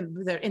sure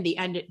in the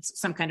end,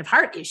 it's some kind of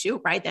heart issue,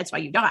 right? That's why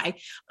you die.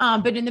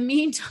 But in the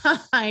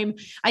meantime,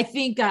 I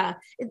think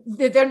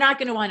they're not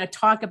going to want to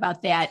talk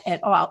about that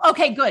at all.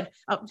 Okay, good.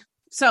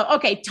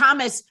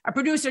 Thomas, our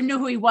producer, knew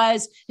who he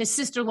was. His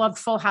sister loved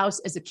Full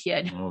House as a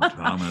kid. Oh,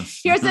 Thomas.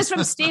 Here's this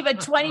from Steve. A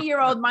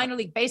 20-year-old minor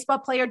league baseball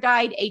player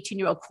died.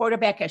 18-year-old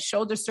quarterback has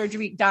shoulder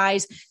surgery,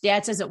 dies.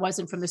 Dad says it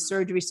wasn't from the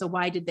surgery, so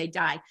why did they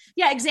die?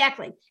 Yeah,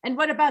 exactly. And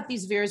what about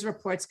these VAERS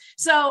reports?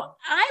 So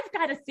I've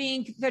got to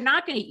think they're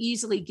not going to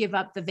easily give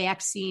up the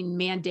vaccine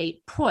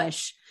mandate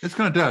push. It's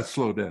going to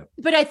slow down.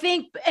 But I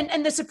think,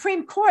 and the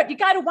Supreme Court, you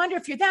got to wonder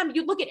if you're them.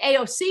 You look at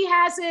AOC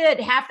has it,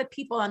 half the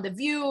people on The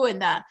View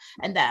and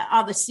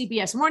all the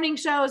CBS morning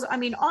shows. I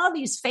mean, all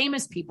these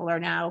famous people are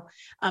now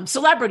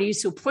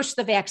celebrities who push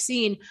the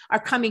vaccine are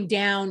coming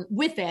down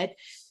with it.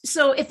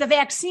 So if the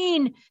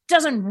vaccine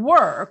doesn't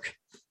work,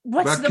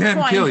 what's the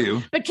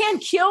point? But can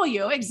kill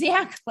you.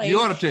 Exactly. You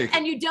ought to take it.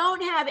 And you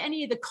don't have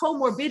any of the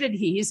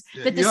comorbidities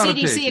that the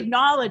CDC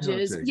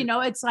acknowledges.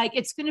 It's like,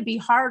 it's going to be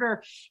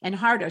harder and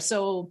harder.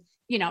 So,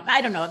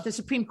 I don't know if the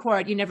Supreme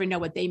Court, you never know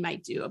what they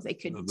might do if they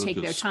could take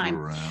their time.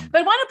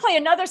 But I want to play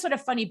another sort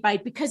of funny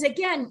bite because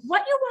again,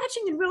 what you're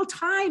watching in real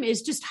time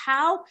is just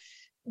how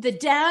the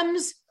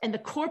Dems and the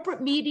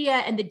corporate media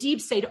and the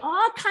deep state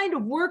all kind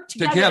of work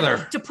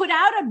together to put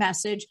out a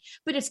message.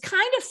 But it's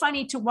kind of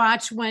funny to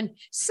watch when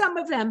some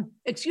of them,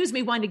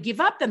 want to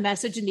give up the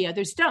message and the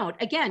others don't.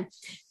 Again,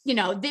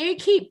 they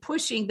keep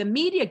pushing the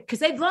media because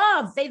they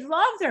love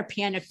their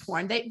panic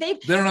porn. They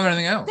don't have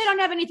anything else. They don't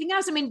have anything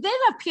else. I mean, they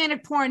love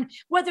panic porn,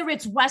 whether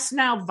it's West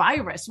Nile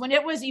virus, when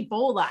it was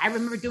Ebola. I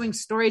remember doing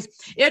stories.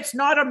 It's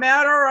not a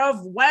matter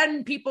of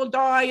when people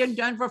die in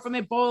Denver from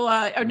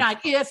Ebola or not,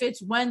 if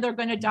it's when they're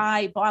going to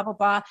die, blah, blah,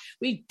 blah.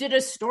 We did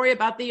a story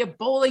about the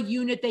Ebola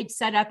unit they'd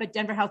set up at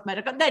Denver Health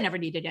Medical. They never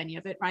needed any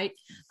of it, right?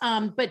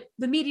 But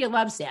the media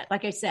loves that.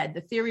 Like I said,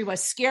 the theory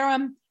was scare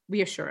them,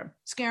 reassure them.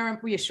 Scare them,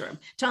 reassure them.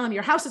 Tell them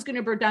your house is going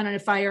to burn down in a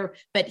fire,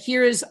 but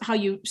here's how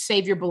you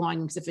save your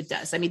belongings if it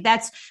does. I mean,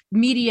 that's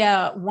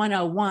media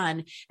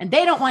 101. And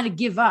they don't want to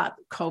give up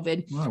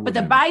COVID, but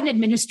the Biden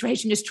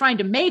administration is trying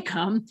to make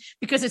them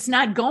because it's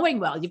not going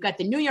well. You've got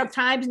the New York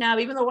Times now,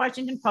 even the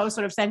Washington Post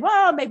sort of saying,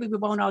 well, maybe we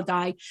won't all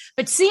die.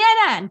 But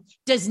CNN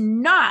does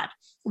not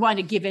want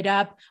to give it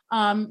up.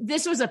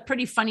 This was a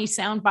pretty funny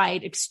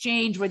soundbite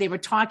exchange where they were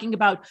talking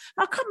about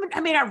how come,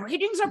 our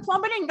ratings are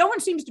plummeting. No one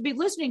seems to be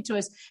listening to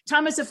us.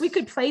 Thomas, if we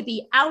could play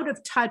the out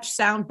of touch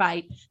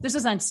soundbite, this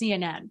is on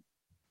CNN.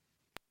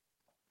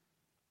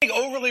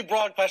 Overly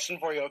broad question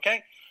for you.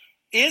 Okay.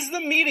 Is the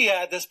media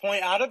at this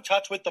point out of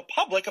touch with the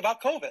public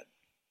about COVID?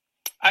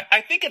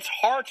 I think it's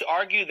hard to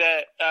argue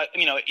that,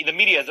 the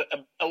media is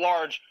a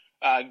large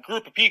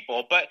group of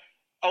people, but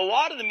a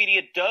lot of the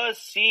media does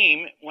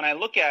seem, when I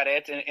look at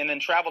it and then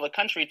travel the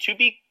country, to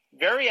be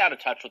very out of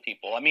touch with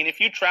people. I mean,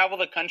 if you travel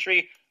the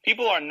country,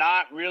 people are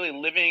not really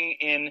living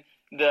in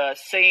the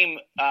same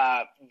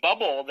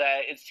bubble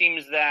that it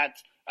seems that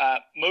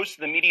most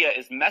of the media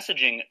is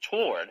messaging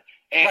toward.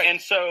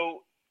 And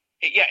so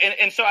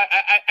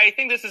I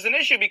think this is an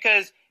issue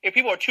because if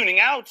people are tuning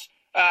out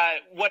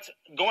what's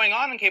going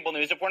on in cable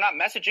news, if we're not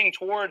messaging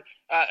toward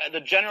the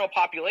general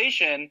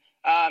population,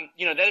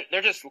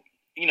 they're just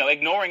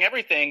ignoring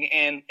everything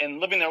and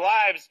living their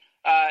lives,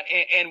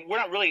 and we're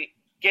not really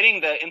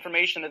getting the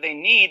information that they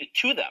need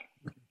to them.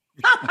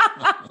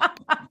 How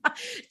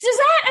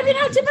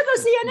typical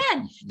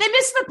CNN? They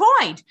miss the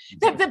point.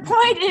 The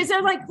point is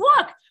they're like,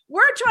 look,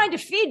 we're trying to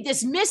feed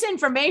this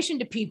misinformation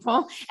to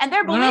people, and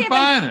they're believing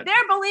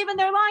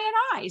their lying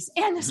eyes.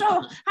 And so, how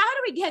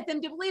do we get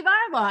them to believe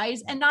our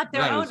lies and not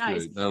their own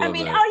eyes?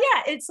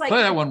 It's like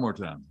play that one more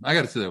time. I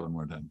got to say that one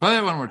more time. Play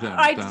that one more time. All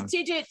right,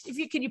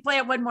 TJ, can you play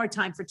it one more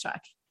time for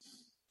Chuck?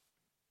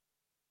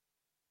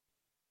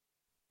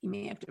 You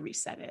may have to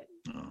reset it.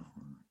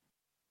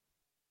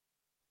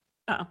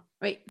 Oh,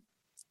 wait.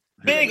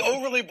 Big,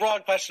 overly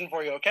broad question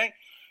for you. Okay.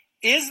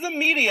 Is the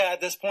media at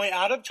this point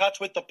out of touch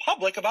with the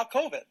public about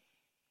COVID?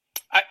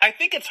 I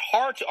think it's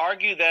hard to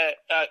argue that,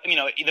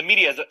 the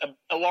media is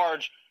a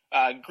large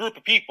group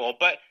of people,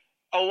 but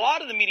a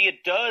lot of the media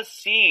does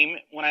seem,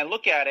 when I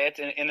look at it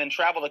and then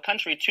travel the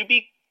country, to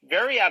be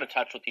very out of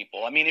touch with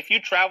people. I mean, if you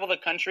travel the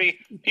country,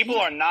 people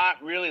are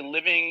not really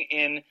living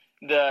in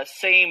the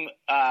same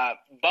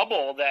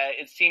bubble that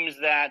it seems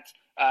that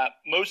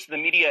most of the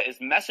media is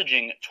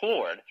messaging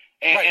toward.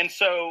 And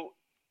so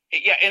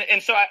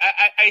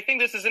I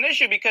think this is an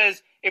issue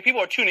because if people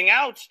are tuning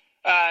out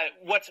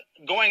what's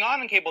going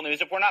on in cable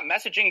news, if we're not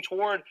messaging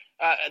toward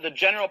the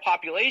general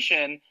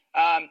population,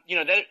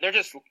 they're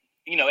just,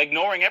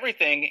 ignoring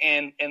everything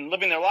and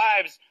living their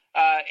lives,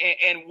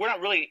 and we're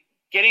not really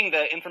getting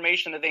the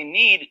information that they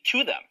need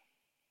to them.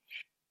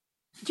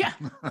 Yeah.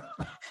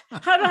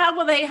 How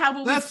will they?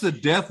 That's the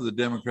death of the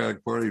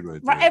Democratic Party,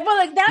 right there. Right.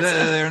 Well,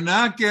 they're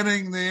not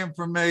getting the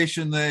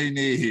information they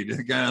need.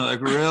 Kind of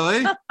like,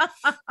 really,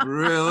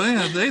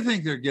 really? They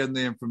think they're getting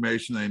the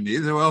information they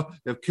need. Well,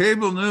 if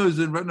cable news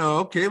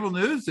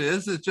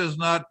is it's just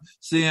not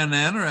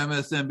CNN or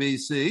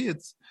MSNBC.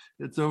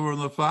 It's over on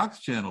the Fox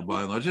channel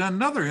by and large. And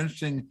another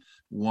interesting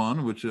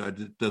one, which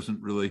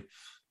doesn't really.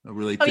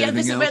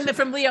 This is when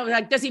from Leo.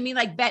 Like, does he mean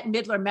like Bette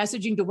Midler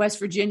messaging to West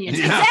Virginians?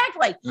 Yeah.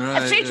 Exactly.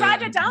 Right. If she tried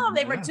to tell them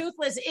they were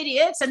toothless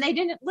idiots and they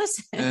didn't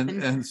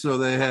listen. And so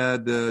they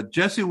had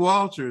Jesse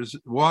Waters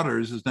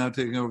is now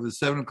taking over the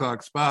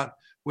 7:00 spot,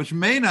 which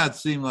may not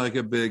seem like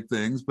a big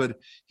thing, but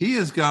he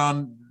has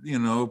gone,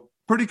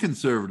 pretty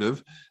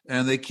conservative,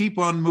 and they keep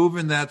on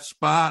moving that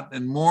spot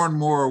and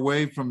more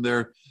away from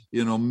their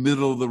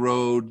middle of the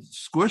road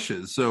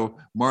squishes. So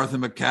Martha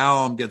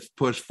McCallum gets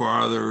pushed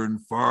farther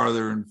and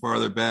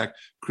farther back.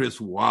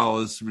 Chris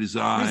Wallace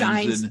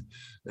resigns.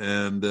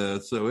 And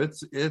so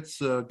it's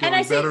going and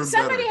I better see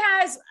somebody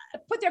has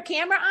put their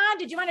camera on.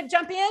 Did you want to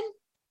jump in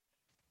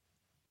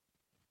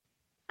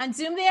on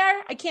Zoom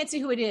there? I can't see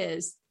who it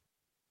is.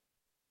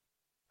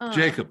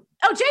 Jacob.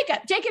 Oh,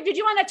 Jacob, did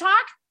you want to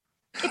talk?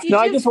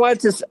 I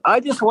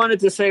just wanted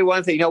to say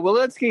one thing.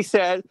 Walensky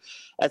said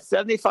at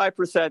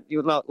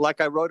 75%,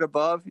 like I wrote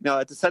above,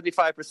 at the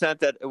 75%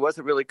 that it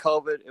wasn't really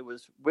COVID, it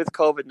was with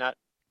COVID, not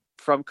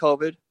from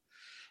COVID.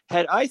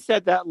 Had I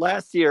said that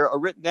last year or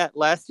written that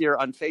last year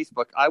on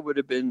Facebook, I would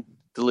have been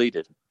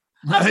deleted.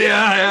 Here's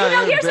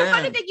the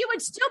funny thing. You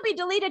would still be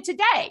deleted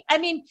today. I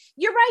mean,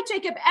 you're right,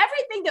 Jacob.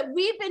 Everything that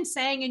we've been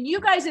saying and you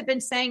guys have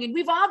been saying and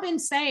we've all been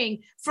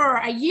saying for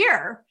a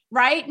year,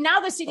 right? Now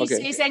the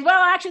CDC is saying,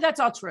 well, actually, that's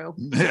all true.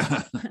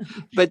 Yeah.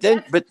 But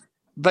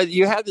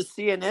you have the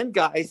CNN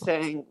guy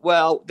saying,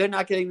 well, they're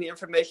not getting the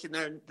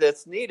information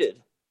that's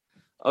needed.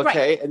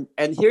 Okay. Right.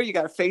 And here you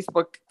got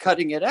Facebook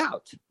cutting it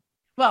out.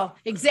 Well,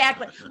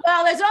 exactly.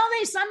 Well, there's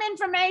only some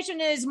information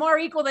is more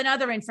equal than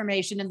other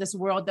information in this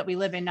world that we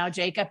live in now,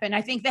 Jacob. And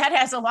I think that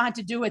has a lot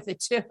to do with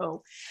it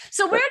too.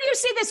 So where do you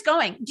see this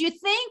going? Do you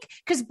think,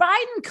 because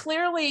Biden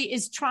clearly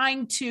is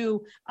trying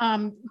to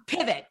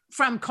pivot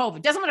from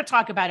COVID, doesn't want to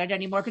talk about it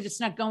anymore because it's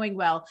not going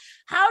well.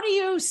 How do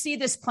you see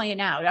this playing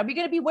out? Are we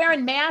going to be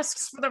wearing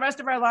masks for the rest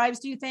of our lives,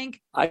 do you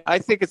think? I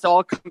think it's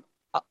all,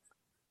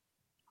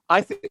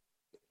 I think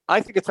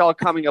it's all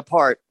coming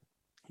apart.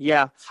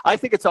 Yeah, I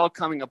think it's all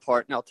coming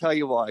apart, and I'll tell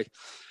you why.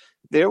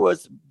 There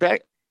was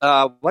Beck,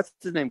 what's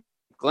his name?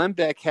 Glenn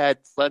Beck had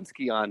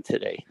Zelensky on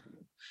today.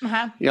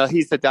 Uh-huh.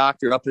 He's the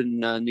doctor up in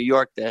New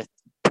York that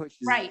pushes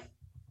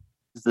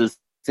the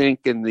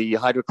zinc in the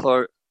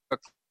hydrochloric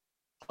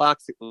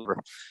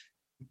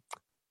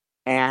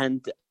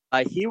and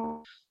he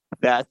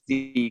that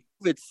the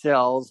COVID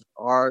cells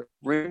are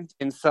ringed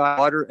inside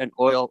water and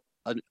oil,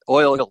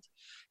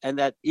 and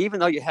that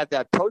even though you have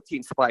that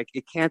protein spike,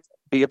 it can't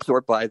be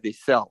absorbed by the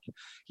cell.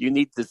 You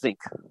need the zinc.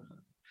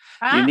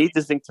 You need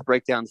the zinc to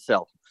break down the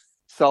cell.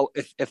 So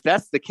if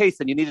that's the case,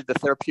 then you needed the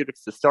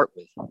therapeutics to start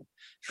with.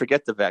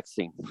 Forget the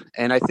vaccine.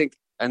 And I think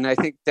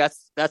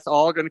that's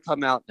all going to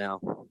come out now.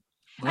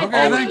 Okay,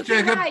 thanks,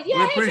 Jacob. Right. Yeah,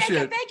 we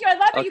appreciate it. Thank you. I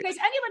love it, you guys.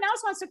 Anyone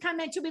else wants to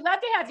comment too? We'd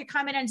love to have you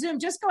comment on Zoom.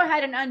 Just go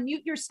ahead and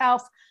unmute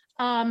yourself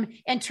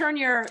and turn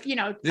your, You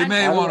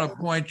may want to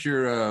point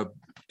your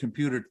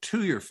computer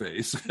to your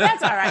face.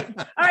 That's all right.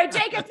 All right,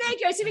 Jacob,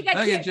 thank you. I see we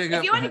got Jacob.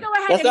 If you want to go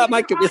ahead. That's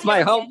not it's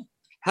my home.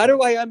 How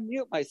do I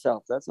unmute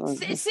myself? That's not...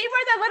 See where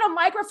the little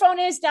microphone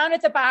is down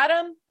at the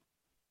bottom?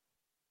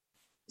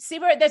 See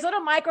where there's a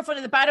little microphone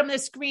at the bottom of the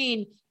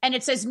screen and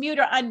it says mute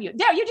or unmute.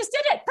 There, you just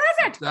did it.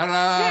 Perfect.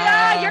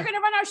 Yeah, you're going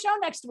to run our show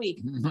next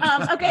week.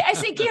 Okay, I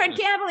see Karen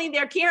Campbell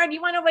there. Karen, you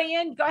want to weigh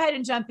in? Go ahead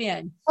and jump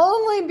in.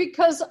 Only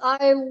because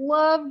I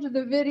loved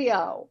the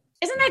video.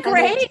 Isn't that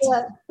great?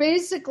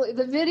 Basically,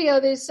 the video,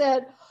 they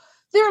said,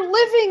 they're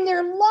living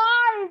their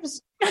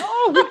lives.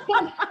 Oh, we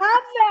can't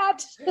have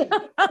that.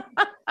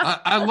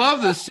 I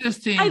love the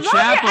Sistine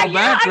Chapel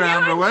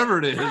background, or whatever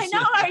it is. I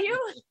know. Are you?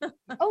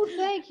 Oh,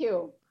 thank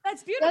you.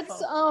 That's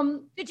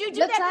beautiful. Did you do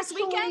that this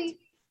weekend?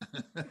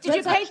 Did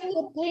you paint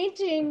a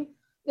painting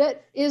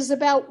that is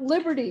about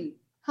liberty?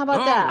 How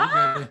about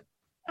that? Okay.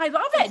 I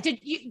love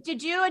it.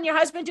 Did you and your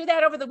husband do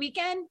that over the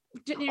weekend?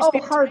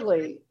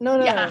 Hardly.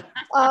 No.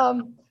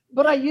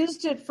 But I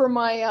used it for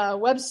my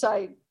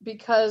website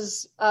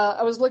because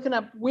I was looking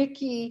up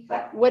wiki,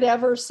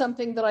 whatever,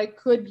 something that I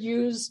could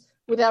use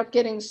without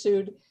getting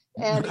sued.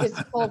 And it's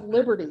called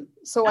Liberty.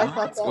 So I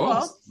thought that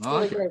was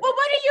really great. Well,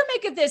 what do you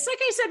make of this? Like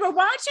I said, we're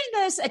watching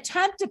this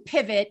attempt to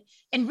pivot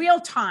in real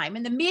time,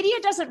 and the media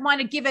doesn't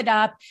want to give it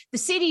up. The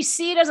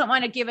CDC doesn't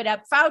want to give it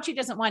up. Fauci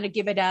doesn't want to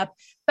give it up.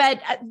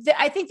 But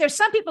I think there's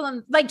some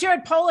people, like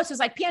Jared Polis is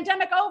like,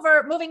 pandemic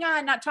over, moving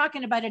on, not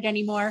talking about it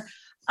anymore.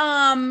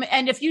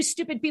 And if you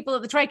stupid people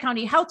at the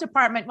Tri-County Health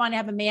Department want to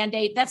have a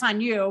mandate, that's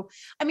on you.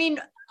 I mean,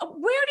 to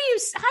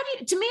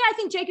me, I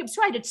think Jacob's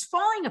right. It's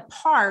falling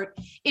apart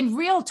in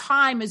real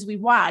time as we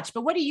watch.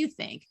 But what do you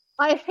think?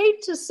 I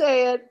hate to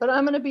say it, but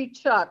I'm going to be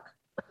Chuck.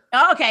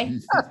 Oh, okay.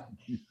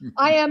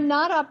 I am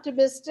not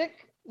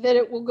optimistic that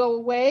it will go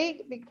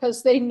away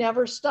because they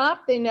never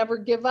stop. They never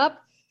give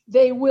up.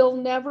 They will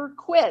never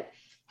quit.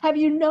 Have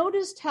you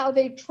noticed how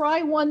they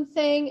try one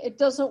thing, it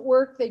doesn't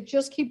work, they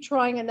just keep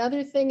trying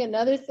another thing,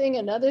 another thing,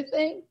 another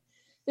thing?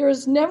 There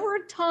is never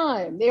a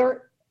time they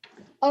are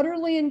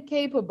utterly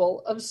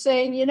incapable of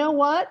saying, you know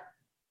what?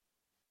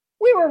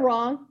 We were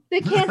wrong.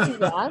 They can't do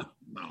that.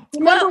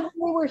 Remember when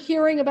we were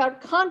hearing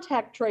about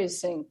contact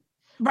tracing?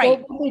 Right.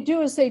 Well, what they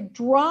do is they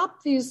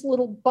drop these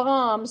little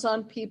bombs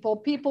on people.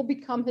 People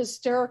become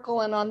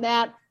hysterical, and on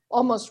that,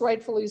 almost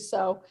rightfully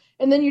so.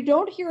 And then you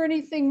don't hear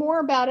anything more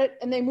about it,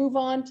 and they move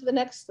on to the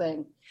next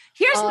thing.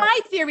 Here's my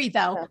theory,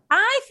 though. Yeah.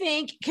 I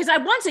think, because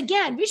once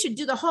again, we should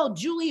do the whole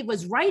Julie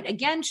was right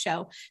again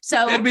show.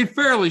 So it'd be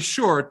fairly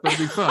short, but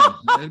it'd be fun.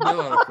 It'd be a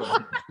lot of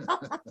fun.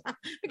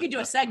 We could do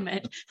a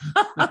segment.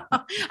 I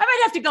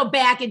might have to go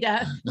back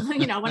into,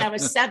 when I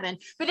was 7.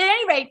 But at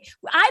any rate,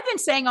 I've been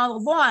saying all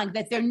along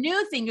that their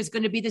new thing is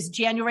going to be this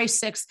January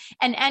 6th.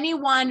 And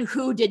anyone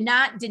who did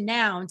not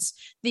denounce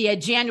the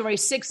January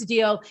 6th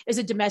deal is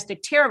a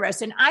domestic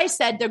terrorist. And I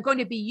said they're going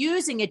to be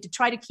using it to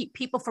try to keep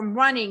people from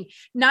running,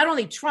 not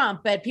only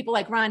Trump, but people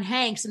like Ron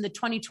Hanks in the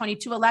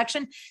 2022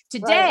 election.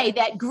 Today,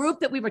 that group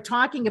that we were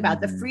talking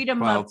about, the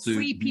Freedom of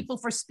Free People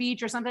for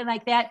Speech or something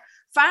like that,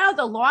 filed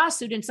a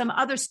lawsuit in some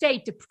other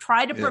state to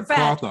try to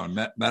prevent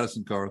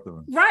Madison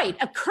Cawthorn. Right.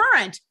 A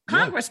current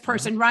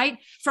congressperson, right,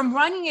 from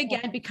running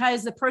again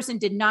because the person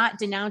did not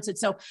denounce it.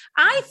 So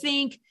I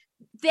think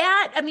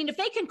that, if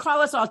they can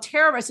call us all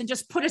terrorists and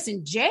just put us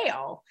in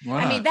jail,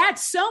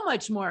 that's so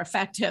much more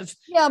effective.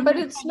 Yeah, but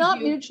it's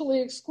not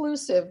mutually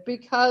exclusive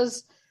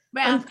because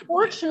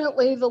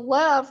unfortunately, the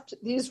left,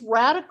 these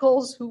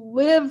radicals who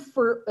live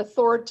for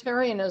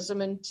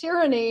authoritarianism and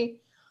tyranny,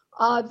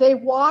 they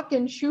walk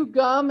and chew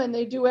gum and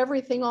they do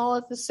everything all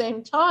at the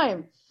same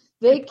time.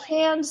 They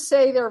can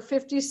say there are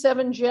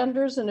 57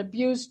 genders and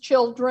abuse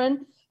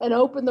children and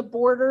open the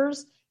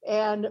borders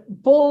and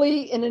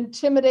bully and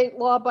intimidate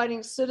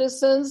law-abiding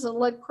citizens and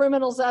let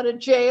criminals out of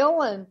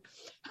jail, and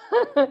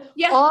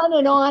on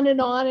and on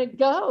and on it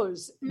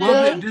goes.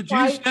 Well,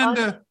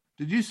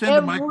 did you send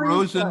to Mike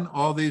Rosen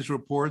all these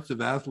reports of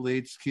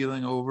athletes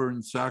keeling over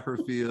in soccer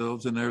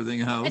fields and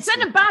everything else? And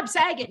send to Bob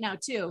Saget now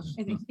too,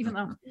 I think, even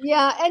though.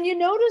 Yeah, and you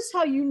notice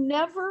how you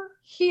never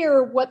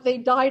hear what they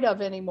died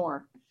of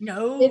anymore.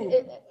 No.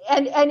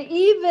 And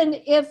even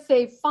if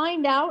they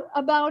find out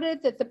about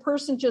it, that the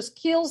person just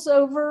keels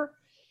over,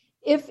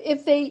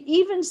 if they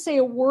even say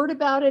a word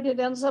about it, it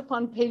ends up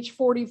on page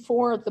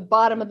 44 at the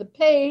bottom of the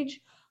page.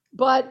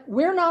 But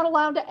we're not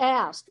allowed to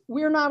ask.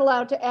 We're not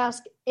allowed to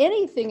ask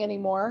anything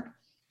anymore.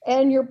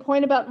 And your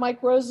point about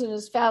Mike Rosen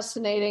is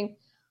fascinating.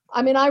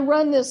 I mean, I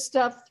run this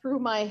stuff through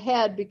my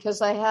head because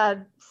I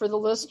had, for the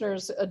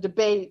listeners, a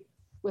debate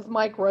with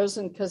Mike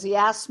Rosen because he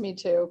asked me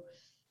to.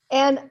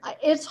 And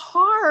it's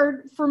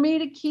hard for me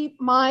to keep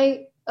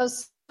my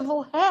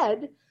civil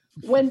head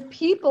when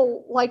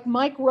people like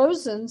Mike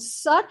Rosen,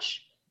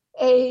 such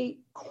a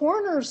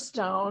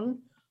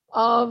cornerstone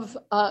of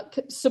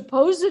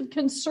supposed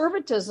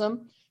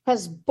conservatism,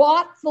 has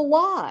bought the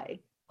lie,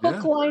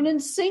 hook, line,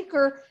 and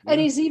sinker,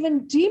 and he's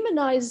even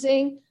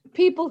demonizing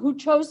people who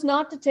chose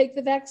not to take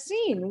the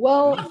vaccine.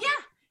 Well,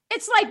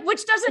 it's like,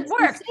 which doesn't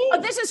work. Oh,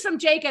 this is from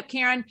Jacob,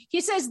 Karen.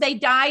 He says they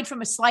died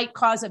from a slight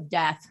cause of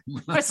death,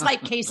 or a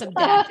slight case of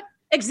death.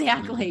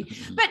 Exactly.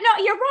 But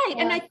no, you're right.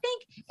 And I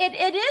think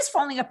it is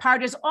falling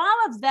apart as all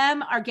of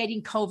them are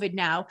getting COVID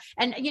now.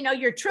 And, you know,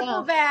 you're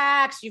triple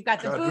vax, you've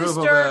got the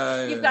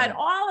booster, you've got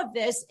all of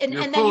this. And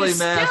then you're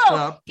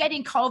still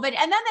getting COVID.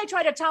 And then they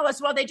try to tell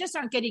us, well, they just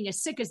aren't getting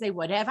as sick as they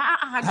would have.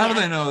 How do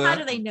they know that? How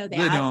do they know that?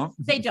 They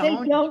don't. They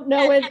don't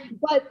know it,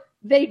 but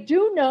they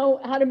do know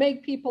how to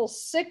make people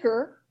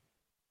sicker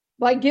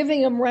by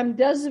giving them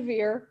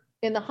remdesivir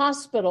in the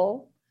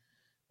hospital.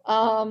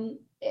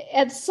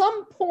 At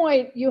some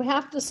point, you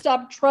have to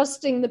stop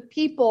trusting the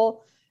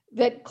people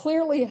that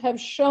clearly have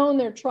shown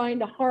they're trying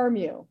to harm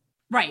you.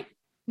 Right.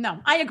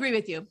 No, I agree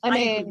with you. I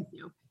mean,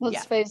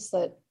 let's face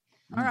it.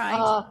 All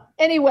right.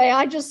 Anyway,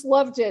 I just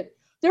loved it.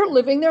 They're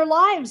living their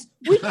lives.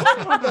 We can't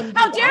have them.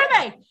 How dare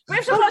they?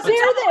 We're supposed to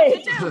tell them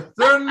what to do.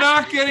 They're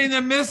not getting the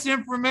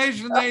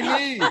misinformation they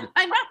need.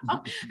 I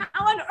know.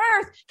 How on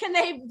earth can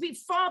they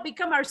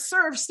become our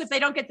serfs if they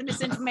don't get the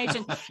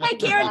misinformation? Hey,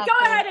 Karen,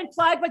 go ahead and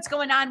plug what's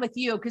going on with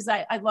you, because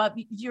I love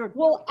your.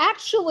 Well,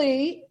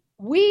 actually,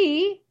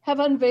 we have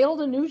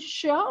unveiled a new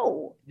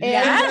show.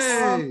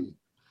 Yes. And,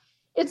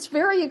 it's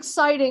very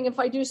exciting, if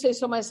I do say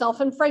so myself.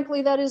 And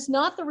frankly, that is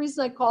not the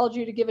reason I called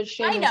you to give a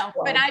shameless I know,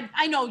 plug. but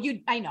I know you.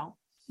 I know.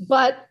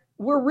 But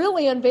we're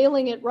really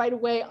unveiling it right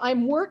away.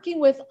 I'm part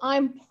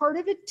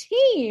of a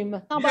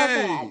team. How about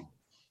that?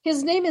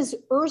 His name is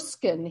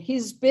Erskine.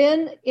 He's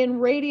been in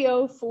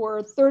radio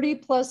for 30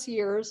 plus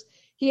years.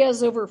 He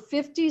has over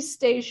 50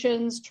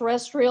 stations,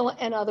 terrestrial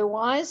and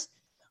otherwise.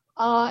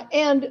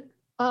 And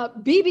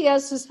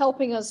BBS is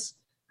helping us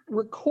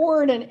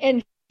record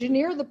and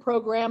engineer the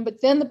program,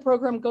 but then the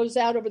program goes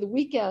out over the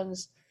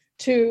weekends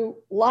to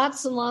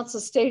lots and lots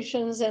of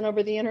stations and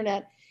over the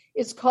internet.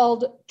 It's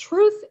called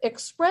Truth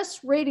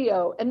Express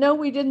Radio. And no,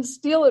 we didn't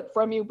steal it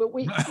from you, but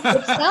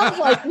it sounds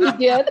like we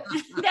did.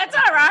 That's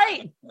all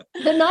right.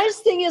 The nice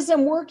thing is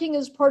I'm working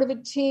as part of a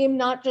team,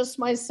 not just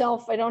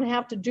myself. I don't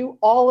have to do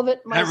all of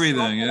it myself.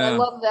 Everything, yeah. I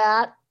love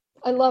that.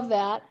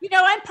 You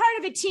know, I'm part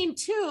of a team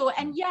too,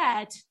 and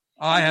yet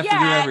I have to do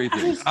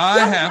everything. I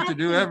have to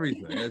do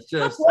everything. It's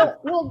just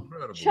well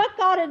Chuck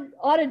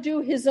ought to do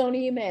his own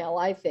email,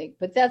 I think,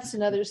 but that's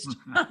another story.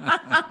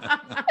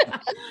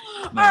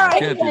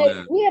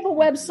 Anyway, we have a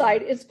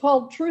website. It's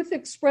called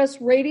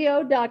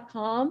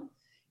truthexpressradio.com.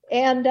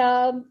 And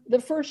the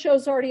first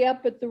show's already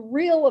up, but the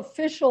real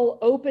official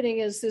opening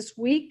is this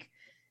week,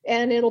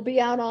 and it'll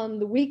be out on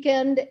the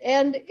weekend.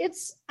 And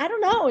I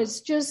don't know, it's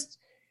just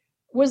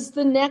was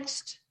the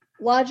next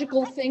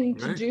logical thing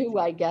to do,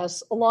 I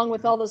guess, along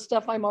with all the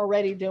stuff I'm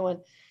already doing.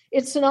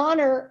 It's an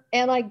honor.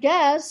 And I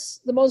guess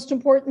the most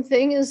important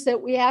thing is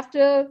that we have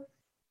to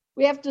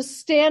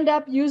stand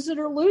up, use it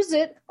or lose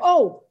it.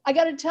 Oh, I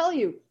got to tell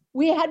you,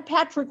 we had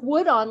Patrick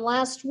Wood on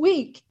last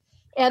week,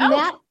 and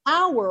that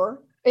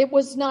hour, it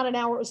was not an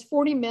hour, it was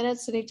 40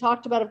 minutes. And he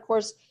talked about, of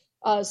course,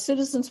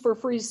 Citizens for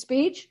Free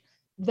Speech.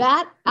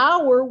 That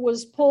hour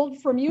was pulled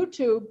from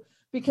YouTube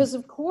because,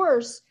 of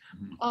course,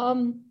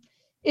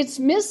 it's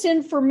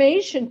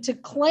misinformation to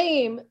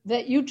claim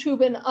that YouTube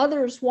and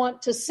others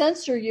want to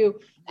censor you,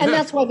 and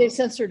that's why they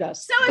censored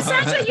us. So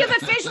essentially, you've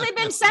officially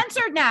been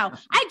censored now.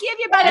 I give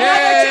you about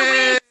another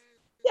 2 weeks.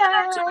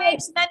 Yeah, 2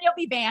 weeks, and then you'll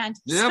be banned.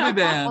 You'll be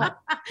banned.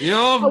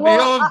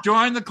 You'll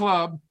join the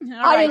club.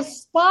 I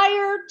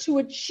aspire to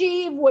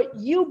achieve what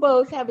you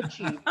both have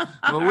achieved.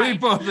 Well, we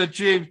both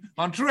achieved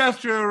on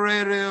terrestrial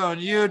radio, on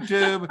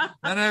YouTube,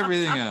 and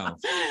everything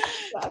else.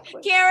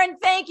 Exactly. Karen,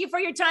 thank you for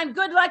your time.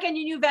 Good luck on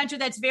your new venture.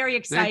 That's very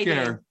exciting. Take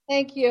care.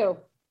 Thank you.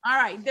 All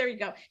right, there you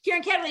go.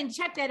 Karen Catalina,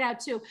 check that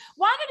out too.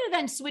 Wanted to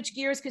then switch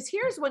gears, because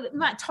here's what,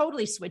 not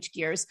totally switch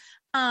gears.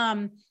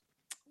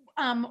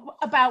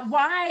 about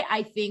why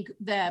I think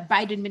the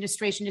Biden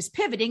administration is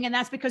pivoting, and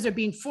that's because they're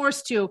being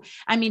forced to.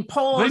 I mean,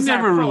 polls. They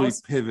never really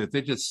pivot;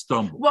 they just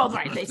stumble. Well,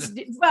 right.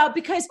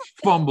 Because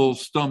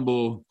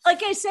stumble.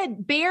 Like I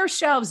said, bare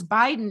shelves.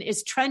 Biden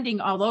is trending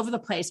all over the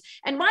place,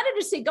 and wanted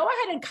to say, go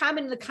ahead and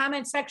comment in the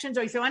comment sections,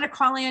 or if you want to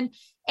call in.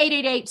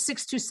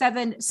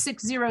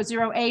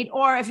 888-627-6008,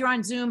 or if you're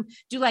on Zoom,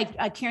 do like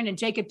Karen and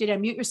Jacob did,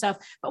 unmute yourself.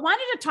 But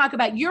wanted to talk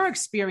about your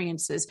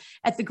experiences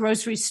at the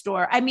grocery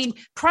store. I mean,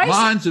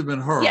 mines have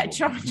been horrible. Yeah,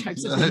 Chuck's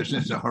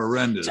it's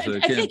horrendous. I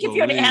think if you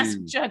were to ask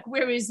Chuck,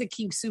 where is the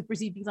King Soopers,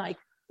 he'd be like,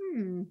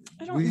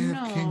 I don't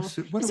know. King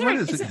what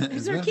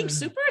is there a King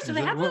Soopers? Do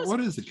they have those? What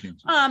is the King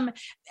Soopers?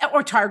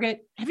 Or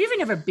Target. Have you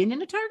ever been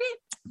in a Target?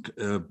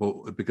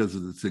 Because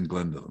it's in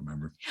Glendale,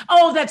 remember?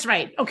 Oh, that's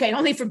right. Okay,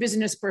 only for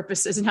business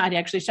purposes, not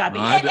actually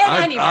shopping.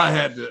 Anyway, I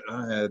had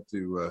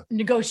to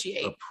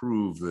negotiate,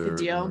 approve their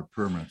deal.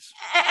 Permits.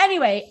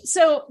 Anyway,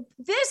 so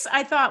this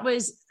I thought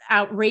was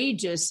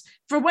outrageous.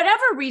 For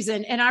whatever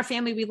reason, in our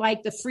family, we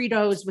like the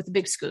Fritos with the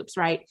big scoops,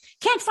 right?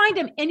 Can't find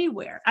them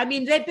anywhere. I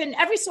mean, they've been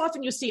every so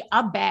often you'll see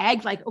a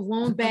bag, like a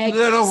lone bag,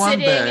 sitting,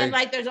 bag. And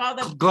like there's all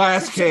the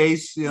glass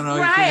case,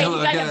 right?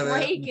 You gotta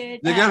break it.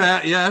 You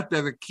have to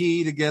have a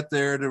key to get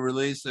there to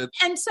release it.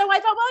 And so I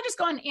thought, well, I'll just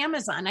go on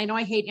Amazon. I know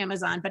I hate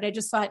Amazon, but I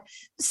just thought.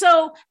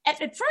 So at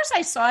first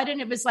I saw it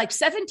and it was like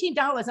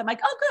 $17. I'm like,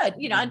 oh, good.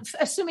 I'm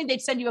assuming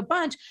they'd send you a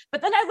bunch.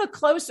 But then I look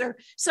closer.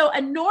 So a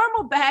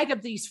normal bag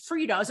of these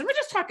Fritos, and we're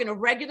just talking a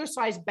regular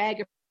size bag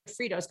of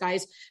Fritos,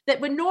 guys,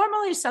 that would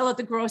normally sell at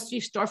the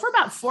grocery store for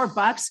about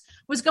 $4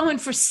 was going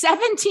for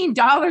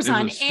 $17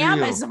 on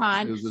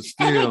Amazon.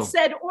 And it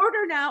said,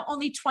 order now,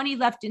 only 20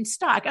 left in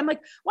stock. I'm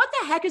like, what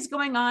the heck is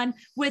going on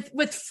with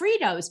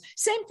Fritos?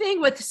 Same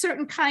thing with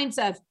certain kinds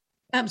of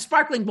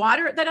sparkling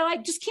water that I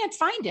just can't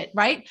find it.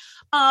 Right.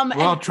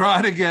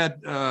 Try to get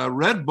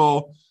Red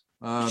Bull.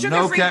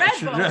 Sugar-free Red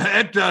Bull.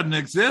 It doesn't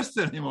exist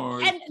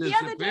anymore. It's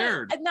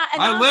disappeared.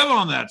 I live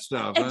on that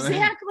stuff.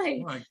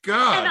 Exactly. Oh my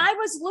God. And I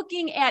was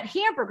looking at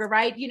hamburger,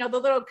 right? The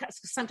little,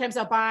 sometimes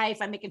I'll buy,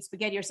 if I'm making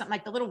spaghetti or something,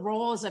 like the little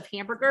rolls of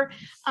hamburger.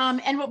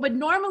 And what would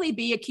normally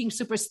be a King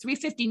Soopers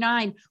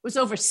 $3.59 was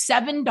over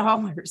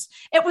 $7.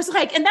 It was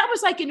like, and that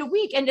was like in a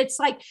week. And it's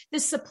like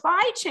this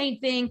supply chain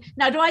thing.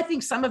 Now, do I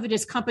think some of it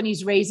is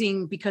companies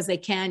raising because they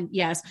can?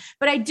 Yes.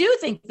 But I do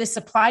think the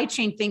supply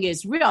chain thing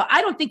is real.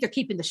 I don't think they're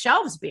keeping the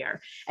shelves bare.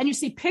 And you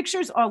see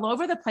pictures all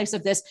over the place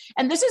of this.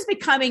 And this is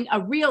becoming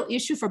a real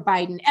issue for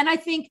Biden. And I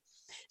think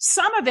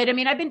some of it, I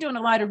mean, I've been doing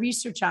a lot of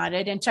research on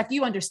it, and Chuck,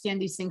 you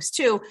understand these things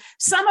too.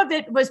 Some of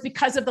it was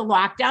because of the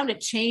lockdown. It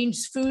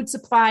changed food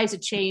supplies.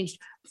 It changed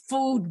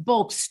food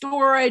bulk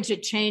storage.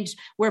 It changed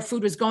where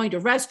food was going to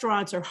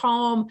restaurants or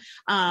home,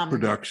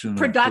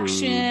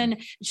 production,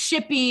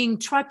 shipping,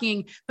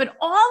 trucking, but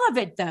all of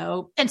it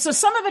though. And so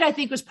some of it I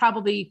think was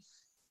probably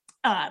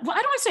I don't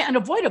want to say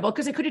unavoidable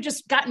because they could have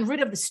just gotten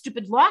rid of the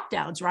stupid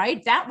lockdowns,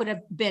 right? That would have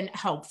been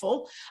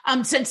helpful.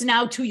 Since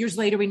now 2 years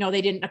later, we know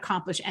they didn't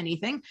accomplish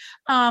anything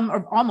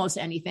or almost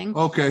anything.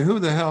 Okay. Who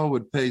the hell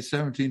would pay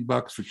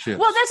 $17 for chips?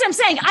 Well, that's what I'm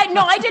saying.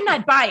 I did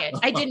not buy it.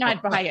 I did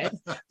not buy it,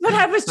 but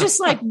I was just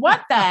like,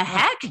 what the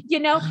heck?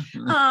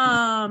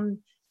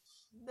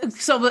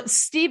 So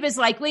Steve is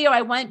like, Leo,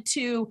 I went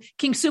to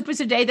King Soopers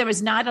today. There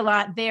was not a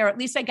lot there. At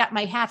least I got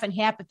my half and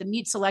half, but the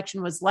meat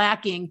selection was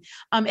lacking.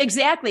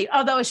 Exactly.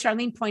 Although, as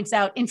Charlene points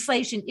out,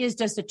 inflation is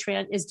just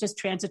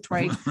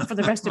transitory for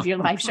the rest of your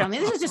life, Charlene.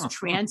 This is just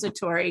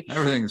transitory.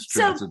 Everything's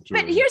transitory.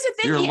 But here's the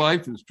thing. Your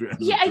life is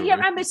transitory. Yeah.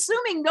 I'm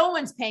assuming no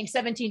one's paying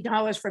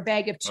 $17 for a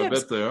bag of chips. I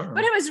bet they are.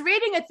 But I was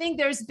reading a thing.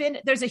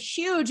 There's a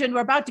huge, and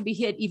we're about to be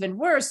hit even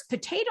worse,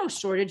 potato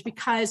shortage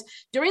because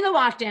during the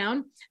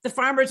lockdown, the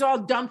farmers all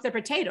dumped their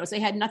potatoes.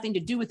 They had nothing to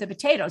do with the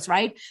potatoes,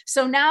 right?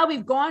 So now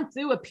we've gone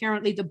through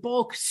apparently the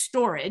bulk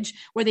storage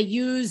where they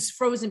use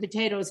frozen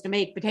potatoes to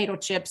make potato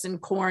chips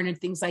and corn and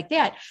things like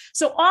that.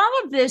 So all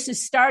of this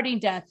is starting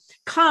to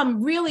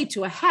come really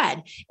to a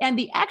head. And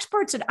the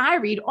experts that I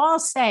read all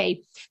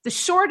say the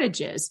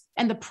shortages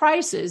and the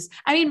prices.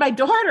 I mean, my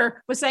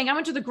daughter was saying, I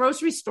went to the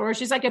grocery store.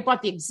 She's like, I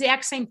bought the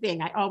exact same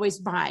thing I always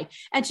buy.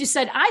 And she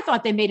said, I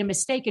thought they made a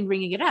mistake in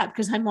ringing it up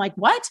because I'm like,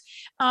 what?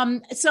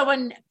 So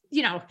when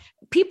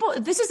people,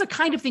 this is the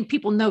kind of thing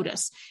people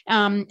notice.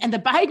 And the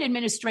Biden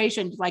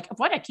administration, like,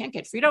 what, I can't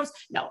get Fritos?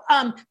 No.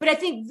 But I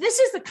think this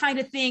is the kind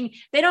of thing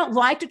they don't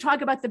like to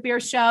talk about the bare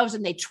shelves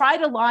and they try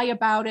to lie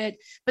about it.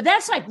 But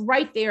that's like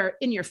right there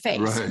in your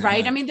face,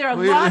 right? I mean, there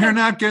are you're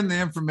not getting the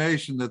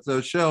information that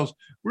those shelves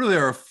really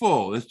are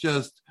full. It's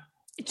just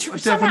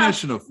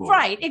definition of full.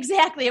 Right,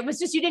 exactly. It was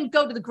just you didn't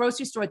go to the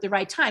grocery store at the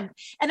right time.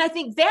 And I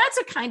think that's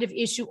a kind of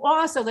issue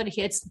also that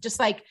hits just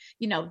like,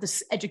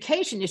 this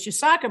education issue,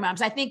 soccer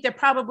moms. I think there are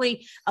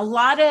probably a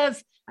lot of,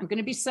 I'm going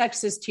to be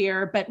sexist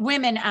here, but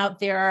women out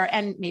there,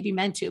 and maybe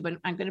men too, but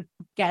I'm going to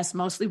guess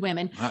mostly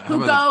women how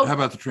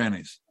about the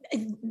trannies?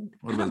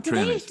 What about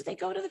do they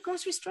go to the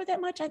grocery store that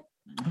much?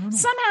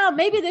 Somehow,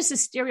 maybe this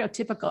is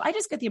stereotypical. I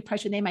just get the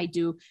impression they might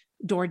do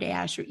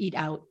DoorDash or eat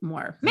out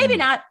more. Maybe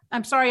not.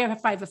 I'm sorry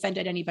if I've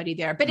offended anybody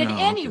there. But at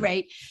any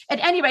rate,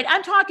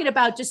 I'm talking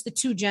about just the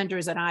two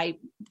genders that I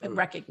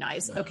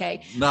recognize.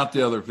 Okay. Not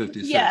the other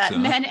 56. Yeah,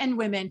 men and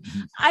women.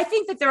 I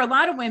think that there are a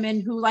lot of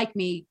women who, like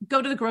me,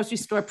 go to the grocery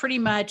store pretty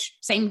much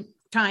same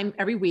time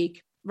every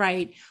week.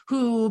 Right.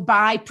 Who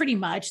buy pretty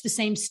much the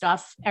same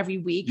stuff every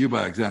week. You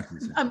buy exactly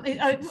the same.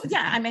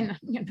 Yeah. I mean,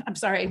 I'm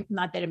sorry,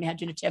 not that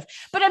imaginative,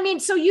 but I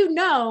mean, so,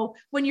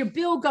 when your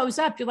bill goes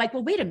up, you're like,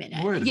 well, wait a minute,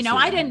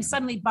 I didn't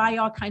suddenly buy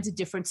all kinds of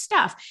different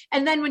stuff.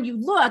 And then when you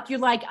look, you're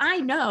like,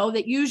 I know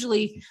that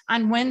usually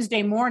on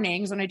Wednesday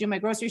mornings, when I do my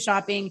grocery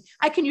shopping,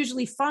 I can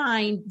usually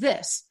find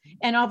this.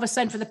 And all of a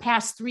sudden for the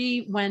past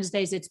 3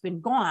 Wednesdays, it's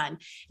been gone.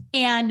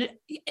 And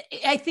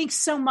I think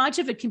so much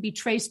of it can be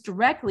traced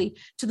directly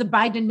to the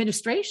Biden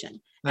administration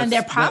and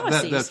their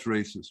policies. That's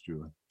racist,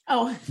 Julie.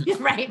 Oh, you're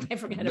right. I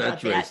forgot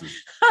about that.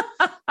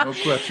 No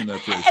question,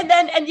 that's racist.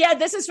 And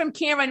this is from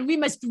Cameron. We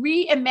must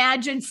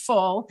reimagine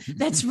full.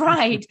 That's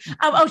right.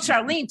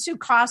 Charlene, too.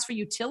 Costs for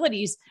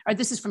utilities, or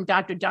this is from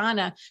Dr.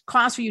 Donna.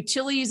 Costs for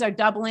utilities are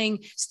doubling.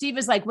 Steve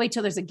is like, wait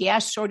till there's a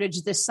gas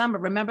shortage this summer.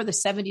 Remember the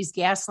 70s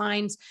gas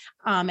lines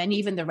and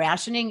even the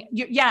rationing?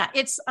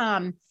 It's.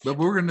 But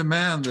we're going to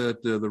demand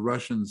that the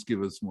Russians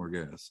give us more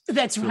gas.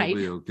 That's right.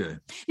 It'll be okay.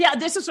 Yeah,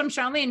 this is from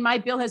Charlene. My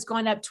bill has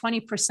gone up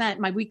 20%.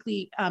 My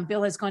weekly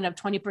bill has gone up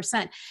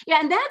 20%. Yeah,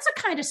 and that's the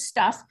kind of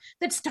stuff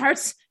that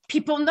starts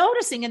people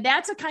noticing. And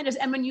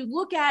when you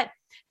look at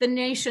the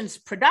nation's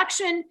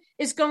production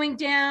is going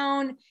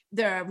down,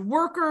 the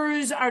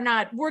workers are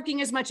not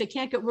working as much. They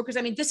can't get workers.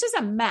 I mean, this is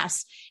a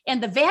mess.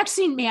 And the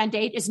vaccine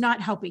mandate is not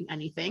helping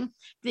anything.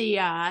 The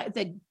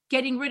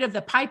getting rid of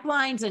the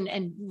pipelines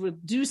and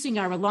reducing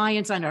our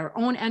reliance on our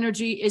own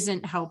energy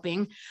isn't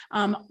helping.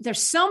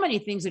 There's so many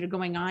things that are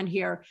going on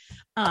here.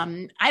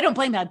 I don't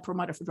blame Ed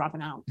Perlmutter for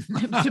dropping out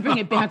to bring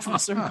it back full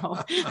circle.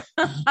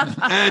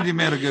 And you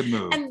made a good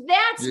move. And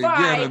that's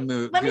why,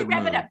 let me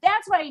wrap it up.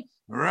 That's why.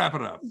 Wrap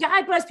it up.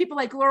 God bless people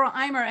like Laurel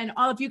Eimer and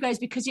all of you guys,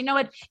 because you know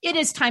what? It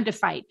is time to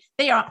fight.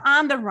 They are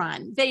on the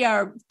run. They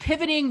are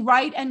pivoting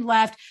right and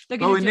left. They're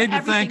going to do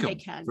everything they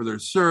can. For their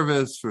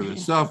service, for their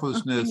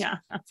selflessness,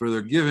 for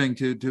their giving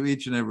to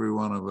each and every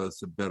one of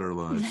us a better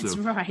life. That's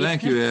right.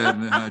 Thank you,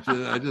 Ed.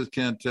 I just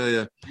can't tell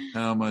you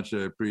how much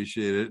I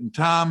appreciate it. And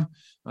Tom,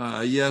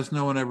 yes,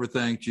 no one ever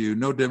thanked you.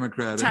 No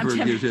Democrat ever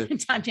gives you.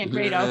 Tom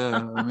Tancredo.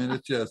 Yeah, I mean,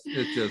 it's just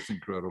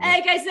incredible.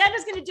 Hey, guys, that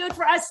is going to do it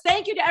for us.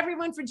 Thank you to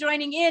everyone for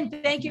joining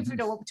in. Thank you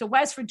to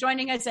Wes for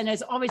joining us. And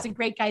as always, the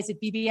great guys at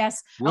BBS.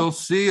 We'll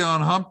see you on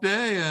Hump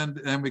Day,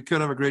 and we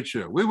could have a great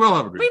show. We will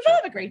have a great show. We will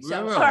have a great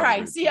show. All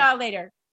right. See y'all later.